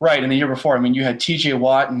 Right, in the year before. I mean, you had TJ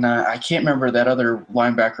Watt, and I can't remember that other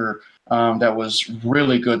linebacker that was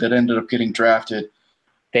really good that ended up getting drafted.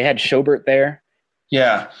 They had Schobert there.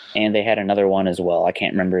 Yeah. And they had another one as well. I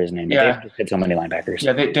can't remember his name. Yeah. They just had so many linebackers.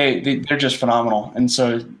 Yeah, they're just phenomenal. And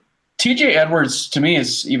so TJ Edwards, to me,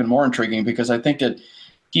 is even more intriguing because I think that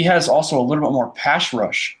he has also a little bit more pass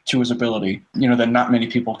rush to his ability, that not many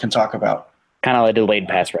people can talk about. Kind of a delayed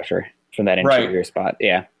pass rusher from that interior spot.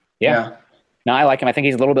 Yeah. No, I like him. I think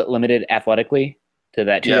he's a little bit limited athletically to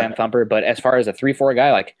that 2-down thumper. But as far as a 3-4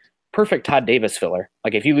 guy, like perfect Todd Davis filler.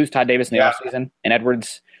 Like if you lose Todd Davis in the offseason and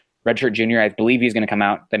Edwards – redshirt junior, I believe he's going to come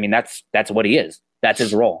out. I mean, that's what he is. That's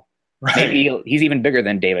his role. Right. Maybe he's even bigger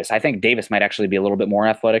than Davis. I think Davis might actually be a little bit more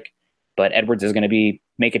athletic, but Edwards is going to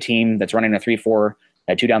make a team that's running a 3-4,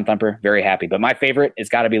 a 2-down thumper. Very happy. But my favorite has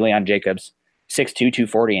got to be Leon Jacobs, 6'2",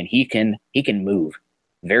 240, and he can move.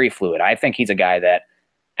 Very fluid. I think he's a guy that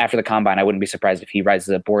after the combine, I wouldn't be surprised if he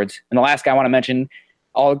rises up boards. And the last guy I want to mention,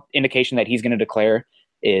 all indication that he's going to declare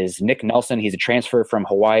is Nick Nelson. He's a transfer from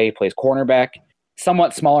Hawaii, plays cornerback.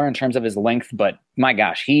 Somewhat smaller in terms of his length, but my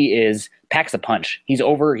gosh, packs a punch. He's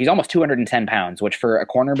almost 210 pounds, which for a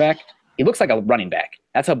cornerback, he looks like a running back.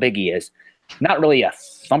 That's how big he is. Not really a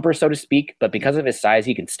thumper, so to speak, but because of his size,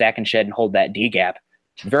 he can stack and shed and hold that D gap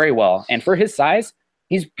very well. And for his size,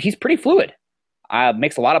 he's pretty fluid.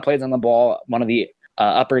 Makes a lot of plays on the ball. One of the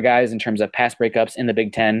upper guys in terms of pass breakups in the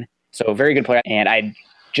Big Ten. So very good player. And I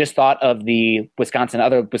just thought of the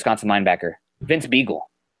other Wisconsin linebacker, Vince Beagle.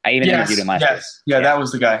 I even interviewed him last year. Yeah, that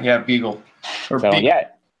was the guy. Yeah, Beagle. Yeah,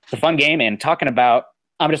 it's a fun game. And talking about,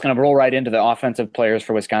 I'm just going to roll right into the offensive players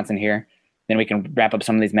for Wisconsin here. Then we can wrap up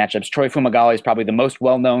some of these matchups. Troy Fumagalli is probably the most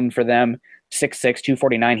well-known for them, 6'6",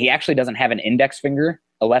 249. He actually doesn't have an index finger,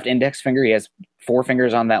 a left index finger. He has 4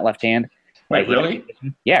 fingers on that left hand. Wait, really?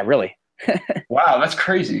 Yeah, really. Wow, that's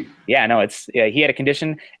crazy. Yeah, no, he had a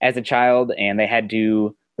condition as a child, and they had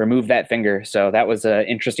to remove that finger. So that was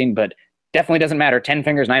interesting, but definitely doesn't matter. 10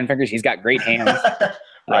 fingers, 9 fingers. He's got great hands.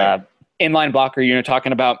 Right. Inline blocker, you're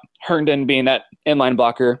talking about Herndon being that inline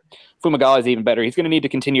blocker. Fumagalli is even better. He's going to need to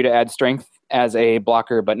continue to add strength as a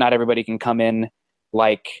blocker, but not everybody can come in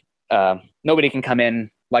nobody can come in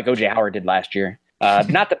like O.J. Howard did last year.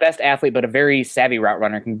 Not the best athlete, but a very savvy route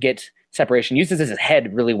runner, can get separation, uses his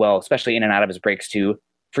head really well, especially in and out of his breaks to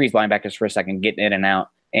freeze linebackers for a second, getting in and out.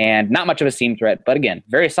 And not much of a seam threat, but again,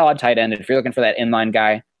 very solid tight end. If you're looking for that inline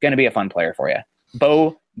guy, going to be a fun player for you.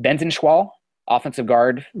 Bo Benzenschwal, offensive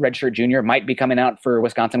guard, redshirt junior, might be coming out for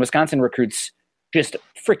Wisconsin. Wisconsin recruits just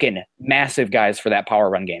freaking massive guys for that power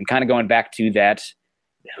run game. Kind of going back to that,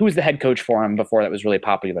 who's the head coach for him before that was really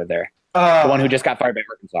popular there? The one who just got fired by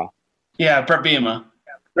Arkansas. Yeah, Brett Bielema.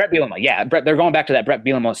 Brett Bielema, yeah. They're going back to that Brett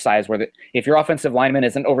Bielema size where if your offensive lineman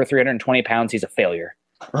isn't over 320 pounds, he's a failure.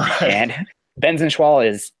 Right. And Benzenschwall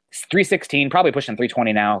is 316, probably pushing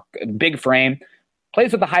 320 now. Big frame.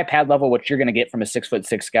 Plays with a high pad level, which you're going to get from a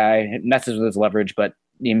 6'6" guy. It messes with his leverage, but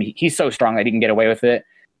he's so strong that he can get away with it.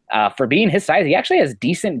 For being his size, he actually has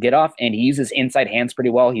decent get off, and he uses inside hands pretty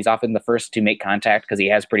well. He's often the first to make contact because he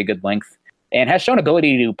has pretty good length and has shown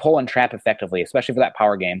ability to pull and trap effectively, especially for that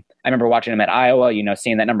power game. I remember watching him at Iowa,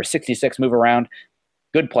 seeing that number 66 move around.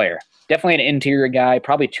 Good player. Definitely an interior guy,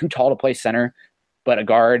 probably too tall to play center, but a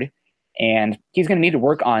guard. And he's going to need to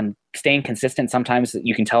work on staying consistent. Sometimes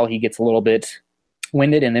you can tell he gets a little bit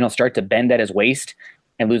winded, and then he'll start to bend at his waist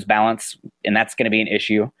and lose balance, and that's going to be an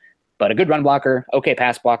issue. But a good run blocker, okay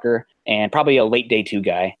pass blocker, and probably a late day 2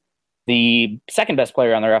 guy. The second best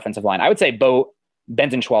player on their offensive line, I would say Bo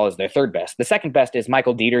Benzenschwall is their third best. The second best is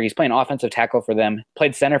Michael Dieter. He's playing offensive tackle for them,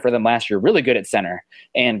 played center for them last year, really good at center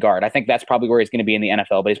and guard. I think that's probably where he's going to be in the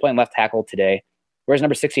NFL, but he's playing left tackle today. Whereas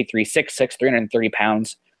number 63, 6'6", 330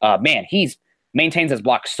 pounds. Man, he maintains his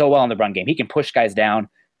block so well in the run game. He can push guys down.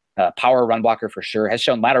 Power run blocker for sure. Has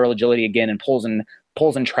shown lateral agility again and pulls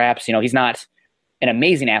and traps. He's not an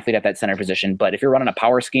amazing athlete at that center position, but if you're running a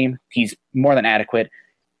power scheme, he's more than adequate.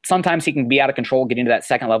 Sometimes he can be out of control, getting to that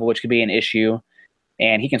second level, which could be an issue.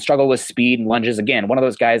 And he can struggle with speed and lunges. Again, one of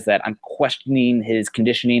those guys that I'm questioning his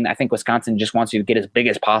conditioning. I think Wisconsin just wants you to get as big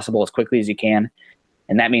as possible as quickly as you can.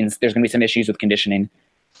 And that means there's going to be some issues with conditioning.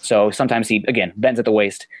 So sometimes he, again, bends at the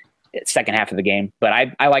waist second half of the game. But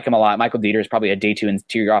I like him a lot. Michael Dieter is probably a day 2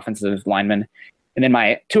 interior offensive lineman. And then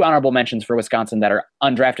my 2 honorable mentions for Wisconsin that are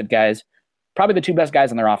undrafted guys, probably the 2 best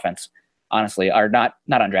guys on their offense, honestly, are not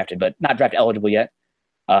undrafted, but not draft eligible yet.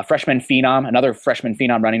 Freshman phenom, another freshman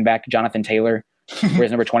phenom running back, Jonathan Taylor,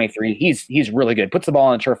 wears number 23. He's really good. Puts the ball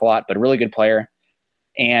on the turf a lot, but a really good player.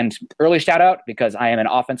 And early shout out, because I am an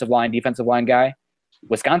offensive line, defensive line guy,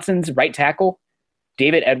 Wisconsin's right tackle,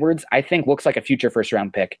 David Edwards, I think looks like a future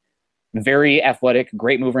first-round pick. Very athletic,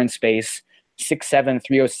 great mover in space, 6'7",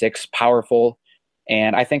 306, powerful.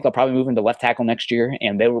 And I think they'll probably move him to left tackle next year,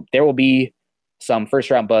 and there will be some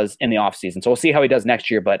first-round buzz in the offseason. So we'll see how he does next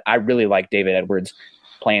year, but I really like David Edwards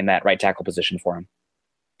playing that right tackle position for him.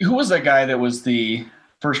 Who was that guy that was the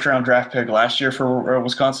first-round draft pick last year for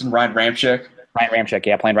Wisconsin? Ryan Ramczyk? Ryan Ramczyk,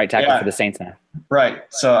 yeah, playing right tackle for the Saints now. Right.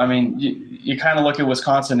 So, I mean, you kind of look at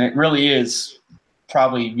Wisconsin. It really is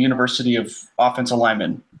probably University of Offensive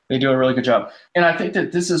Linemen. They do a really good job. And I think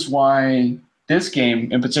that this is why this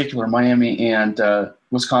game in particular, Miami and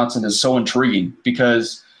Wisconsin, is so intriguing,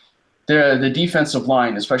 because the defensive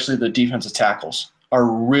line, especially the defensive tackles, are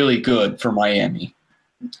really good for Miami.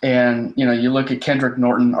 And, you look at Kendrick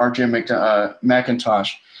Norton, R.J.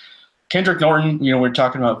 McIntosh. Kendrick Norton, we're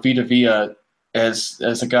talking about Vita Vea as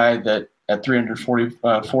a guy that at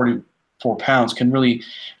 344 pounds can really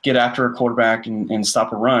get after a quarterback and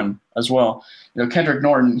stop a run as well. Kendrick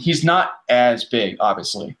Norton, he's not as big,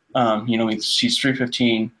 obviously. He's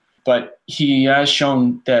 315, but he has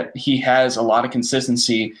shown that he has a lot of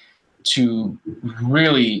consistency to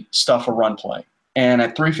really stuff a run play. And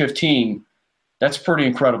at 315, that's pretty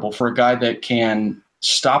incredible for a guy that can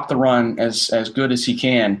stop the run as good as he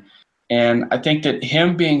can. And I think that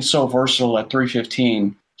him being so versatile at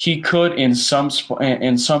 315, he could in some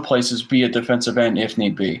places be a defensive end if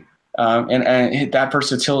need be. And that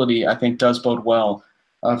versatility, I think, does bode well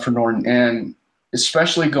for Norton. And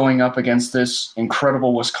especially going up against this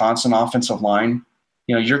incredible Wisconsin offensive line,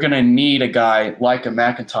 you're going to need a guy like a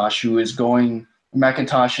McIntosh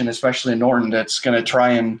McIntosh and especially Norton, that's going to try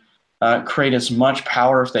and create as much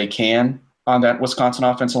power if they can on that Wisconsin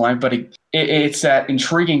offensive line. But it's that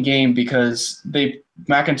intriguing game because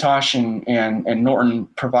McIntosh and Norton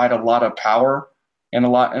provide a lot of power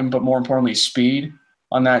but more importantly, speed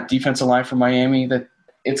on that defensive line for Miami. That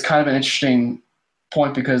it's kind of an interesting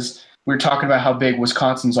point because we're talking about how big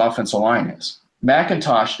Wisconsin's offensive line is.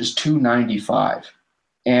 McIntosh is 295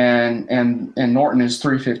 and Norton is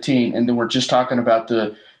 315. And then we're just talking about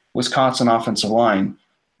the Wisconsin offensive line.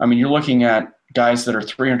 I mean, you're looking at guys that are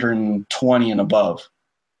 320 and above.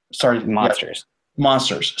 Monsters.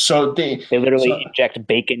 Monsters. So they literally inject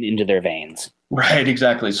bacon into their veins. Right,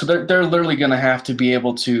 exactly. So they're literally going to have to be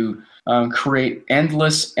able to create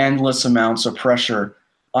endless amounts of pressure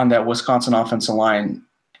on that Wisconsin offensive line.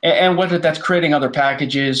 And whether that's creating other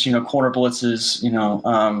packages, corner blitzes,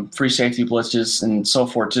 free safety blitzes and so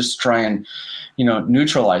forth, just to try and,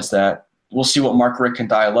 neutralize that. We'll see what Mark Richt can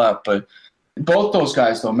dial up. But both those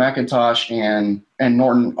guys, though, McIntosh and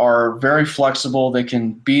Norton, are very flexible. They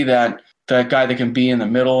can be that guy that can be in the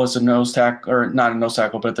middle as a nose tackle, or not a nose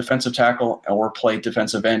tackle, but a defensive tackle, or play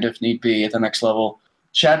defensive end if need be at the next level.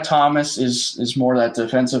 Chad Thomas is more that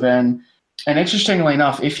defensive end. And interestingly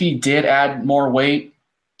enough, if he did add more weight,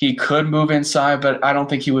 he could move inside, but I don't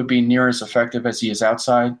think he would be near as effective as he is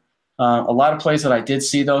outside. A lot of plays that I did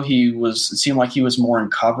see, though, it seemed like he was more in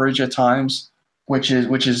coverage at times, which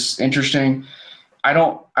is interesting. I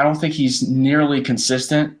don't think he's nearly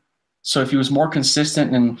consistent. So if he was more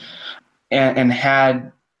consistent and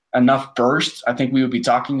had enough burst, I think we would be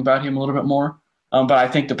talking about him a little bit more. But I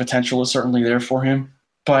think the potential is certainly there for him.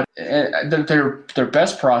 But their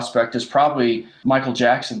best prospect is probably Michael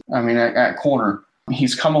Jackson. I mean, at corner,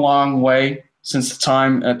 he's come a long way since the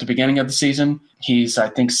time at the beginning of the season. He's, I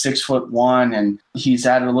think, 6'1", and he's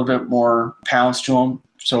added a little bit more pounds to him.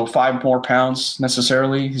 So 5 more pounds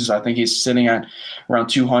necessarily. I think he's sitting at around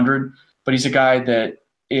 200. But he's a guy that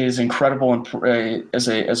is incredible as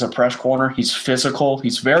a press corner. He's physical.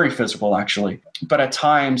 He's very physical, actually. But at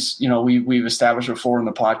times, we've established before in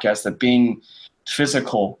the podcast that being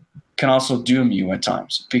physical can also doom you at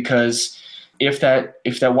times, because if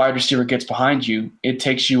that wide receiver gets behind you, it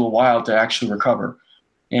takes you a while to actually recover.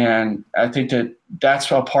 And I think that's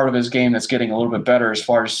a part of his game that's getting a little bit better as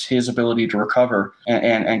far as his ability to recover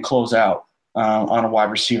and close out on a wide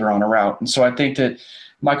receiver on a route. And so I think that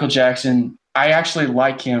Michael Jackson, I actually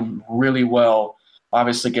like him really well,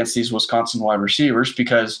 obviously, against these Wisconsin wide receivers,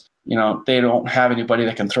 because, they don't have anybody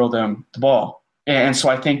that can throw them the ball. And so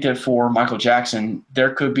I think that for Michael Jackson,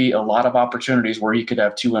 there could be a lot of opportunities where he could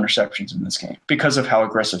have 2 interceptions in this game because of how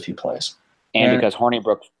aggressive he plays. And because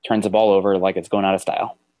Hornibrook turns the ball over like it's going out of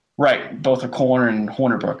style. Right. Both a corner and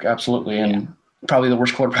Hornibrook, absolutely. And probably the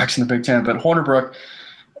worst quarterbacks in the Big Ten. But Hornibrook,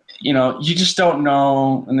 you just don't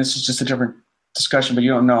know, and this is just a different discussion, but you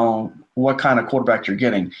don't know what kind of quarterback you're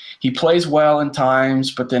getting. He plays well in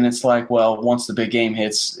times, but then it's like, well, once the big game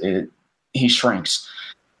hits, he shrinks.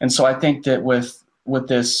 And so I think that with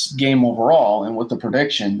this game overall and with the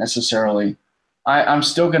prediction necessarily, I'm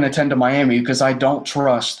still going to tend to Miami because I don't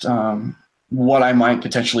trust what I might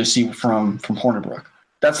potentially see from Hornibrook.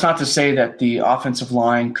 That's not to say that the offensive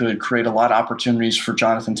line could create a lot of opportunities for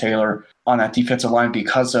Jonathan Taylor on that defensive line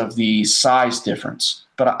because of the size difference.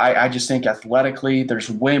 But I just think athletically, there's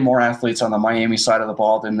way more athletes on the Miami side of the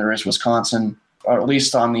ball than there is Wisconsin, or at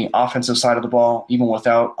least on the offensive side of the ball, even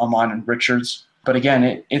without Amon and Richards. But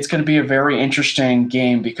again, it's going to be a very interesting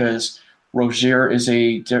game because Rozier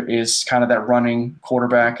is kind of that running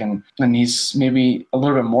quarterback, and he's maybe a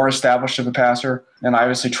little bit more established of a passer. And I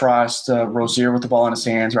obviously trust Rozier with the ball in his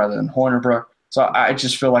hands rather than Hornibrook. So I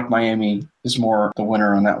just feel like Miami is more the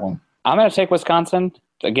winner on that one. I'm going to take Wisconsin.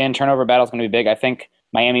 Again, turnover battle is going to be big. I think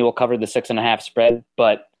Miami will cover the 6.5 spread,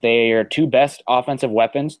 but their 2 best offensive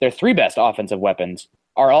weapons, their 3 best offensive weapons,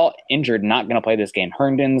 are all injured, not going to play this game.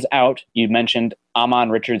 Herndon's out. You mentioned Amon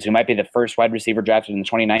Richards, who might be the first wide receiver drafted in the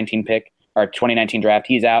 2019 draft.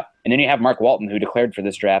 He's out. And then you have Mark Walton, who declared for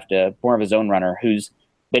this draft, more of a zone runner, who's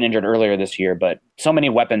been injured earlier this year. But so many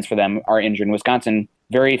weapons for them are injured. Wisconsin,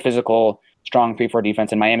 very physical, strong 3-4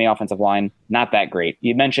 defense, and Miami offensive line, not that great.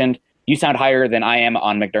 You mentioned you sound higher than I am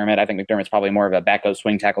on McDermott. I think McDermott's probably more of a back-go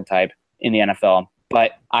swing tackle type in the NFL.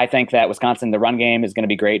 But I think that Wisconsin, the run game is going to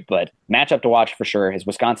be great, but matchup to watch for sure is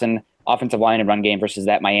Wisconsin offensive line and run game versus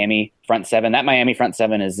that Miami front 7. That Miami front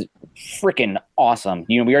 7 is freaking awesome.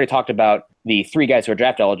 We already talked about the 3 guys who are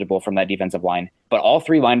draft eligible from that defensive line, but all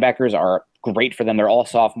 3 linebackers are great for them. They're all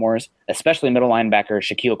sophomores, especially middle linebacker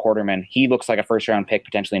Shaquille Quarterman. He looks like a first-round pick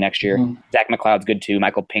potentially next year. Zach McLeod's good too.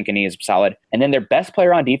 Michael Pinkney is solid. And then their best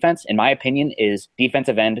player on defense, in my opinion, is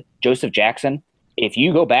defensive end Joseph Jackson. If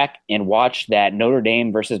you go back and watch that Notre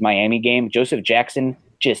Dame versus Miami game, Joseph Jackson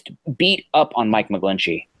just beat up on Mike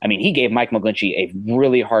McGlinchey. I mean, he gave Mike McGlinchey a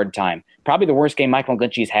really hard time. Probably the worst game Mike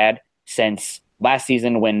McGlinchey's had since last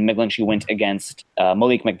season when McGlinchey went against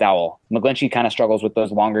Malik McDowell. McGlinchey kind of struggles with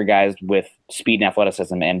those longer guys with speed and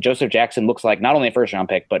athleticism, and Joseph Jackson looks like not only a first-round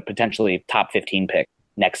pick, but potentially top 15 pick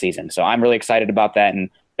next season. So I'm really excited about that, and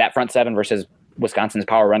that front 7 versus Wisconsin's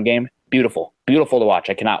power run game, beautiful. Beautiful to watch.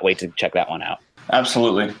 I cannot wait to check that one out.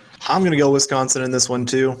 Absolutely. I'm going to go Wisconsin in this one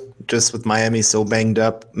too, just with Miami so banged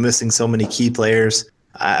up, missing so many key players.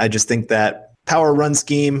 I just think that power run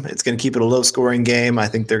scheme, it's going to keep it a low-scoring game. I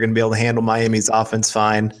think they're going to be able to handle Miami's offense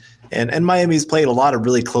fine. And Miami's played a lot of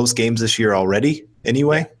really close games this year already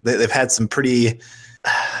anyway. They've had some pretty –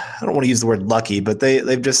 I don't want to use the word lucky, but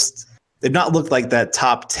they've not looked like that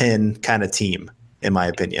top 10 kind of team, in my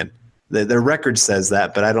opinion. Their record says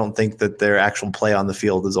that, but I don't think that their actual play on the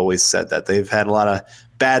field has always said that. They've had a lot of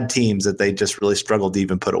bad teams that they just really struggled to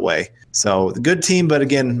even put away. So the good team, but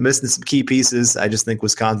again, missing some key pieces. I just think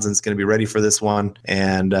Wisconsin's going to be ready for this one.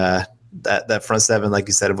 And that front seven, like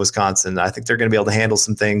you said, of Wisconsin. I think they're going to be able to handle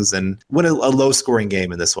some things and win a low-scoring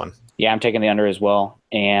game in this one. Yeah, I'm taking the under as well.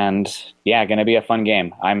 And, yeah, going to be a fun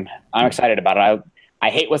game. I'm excited about it. I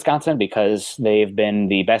hate Wisconsin because they've been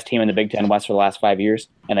the best team in the Big Ten West for the last 5 years,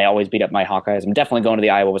 and they always beat up my Hawkeyes. I'm definitely going to the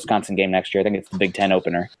Iowa-Wisconsin game next year. I think it's the Big Ten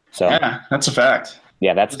opener. So yeah, that's a fact.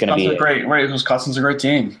 Yeah, that's going to be great. Right, Wisconsin's a great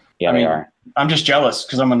team. Yeah, they are. I'm just jealous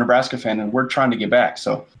because I'm a Nebraska fan, and we're trying to get back.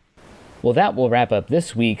 So, well, that will wrap up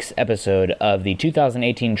this week's episode of the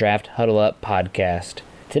 2018 Draft Huddle Up podcast.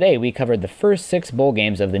 Today, we covered the first 6 bowl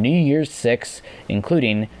games of the New Year's Six,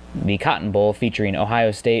 including the Cotton Bowl featuring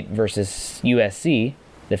Ohio State versus USC,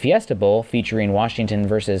 the Fiesta Bowl featuring Washington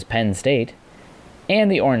versus Penn State,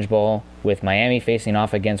 and the Orange Bowl with Miami facing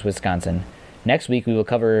off against Wisconsin. Next week, we will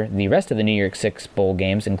cover the rest of the New Year's Six bowl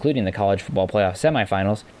games, including the College Football Playoff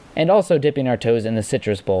semifinals, and also dipping our toes in the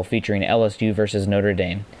Citrus Bowl featuring LSU versus Notre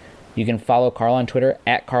Dame. You can follow Carl on Twitter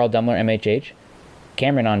at CarlDummlerMHH,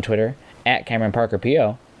 Cameron on Twitter at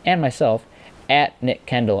CameronParkerPO, and myself at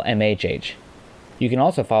NickKendallMHH. You can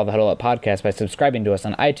also follow the Huddle Up Podcast by subscribing to us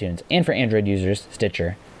on iTunes and for Android users,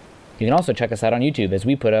 Stitcher. You can also check us out on YouTube as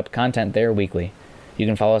we put up content there weekly. You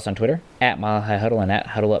can follow us on Twitter at Mile High Huddle and at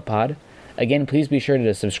Huddle Up Pod. Again, please be sure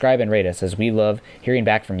to subscribe and rate us as we love hearing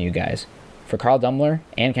back from you guys. For Carl Dummler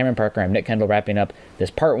and Cameron Parker, I'm Nick Kendall wrapping up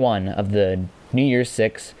this part 1 of the New Year's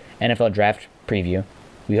 6 NFL Draft preview.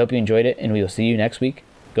 We hope you enjoyed it, and we will see you next week.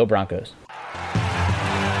 Go Broncos.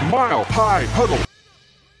 Mile High Huddle.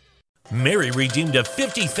 Mary redeemed a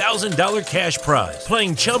 $50,000 cash prize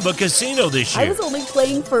playing Chumba Casino this year. I was only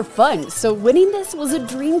playing for fun, so winning this was a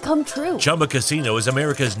dream come true. Chumba Casino is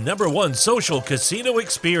America's #1 social casino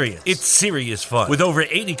experience. It's serious fun. With over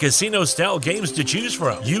 80 casino-style games to choose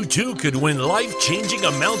from, you too could win life-changing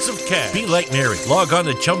amounts of cash. Be like Mary. Log on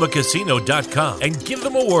to ChumbaCasino.com and give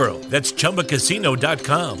them a whirl. That's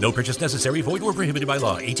ChumbaCasino.com. No purchase necessary. Void or prohibited by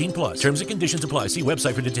law. 18+. Terms and conditions apply. See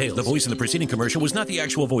website for details. The voice in the preceding commercial was not the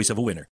actual voice of a winner.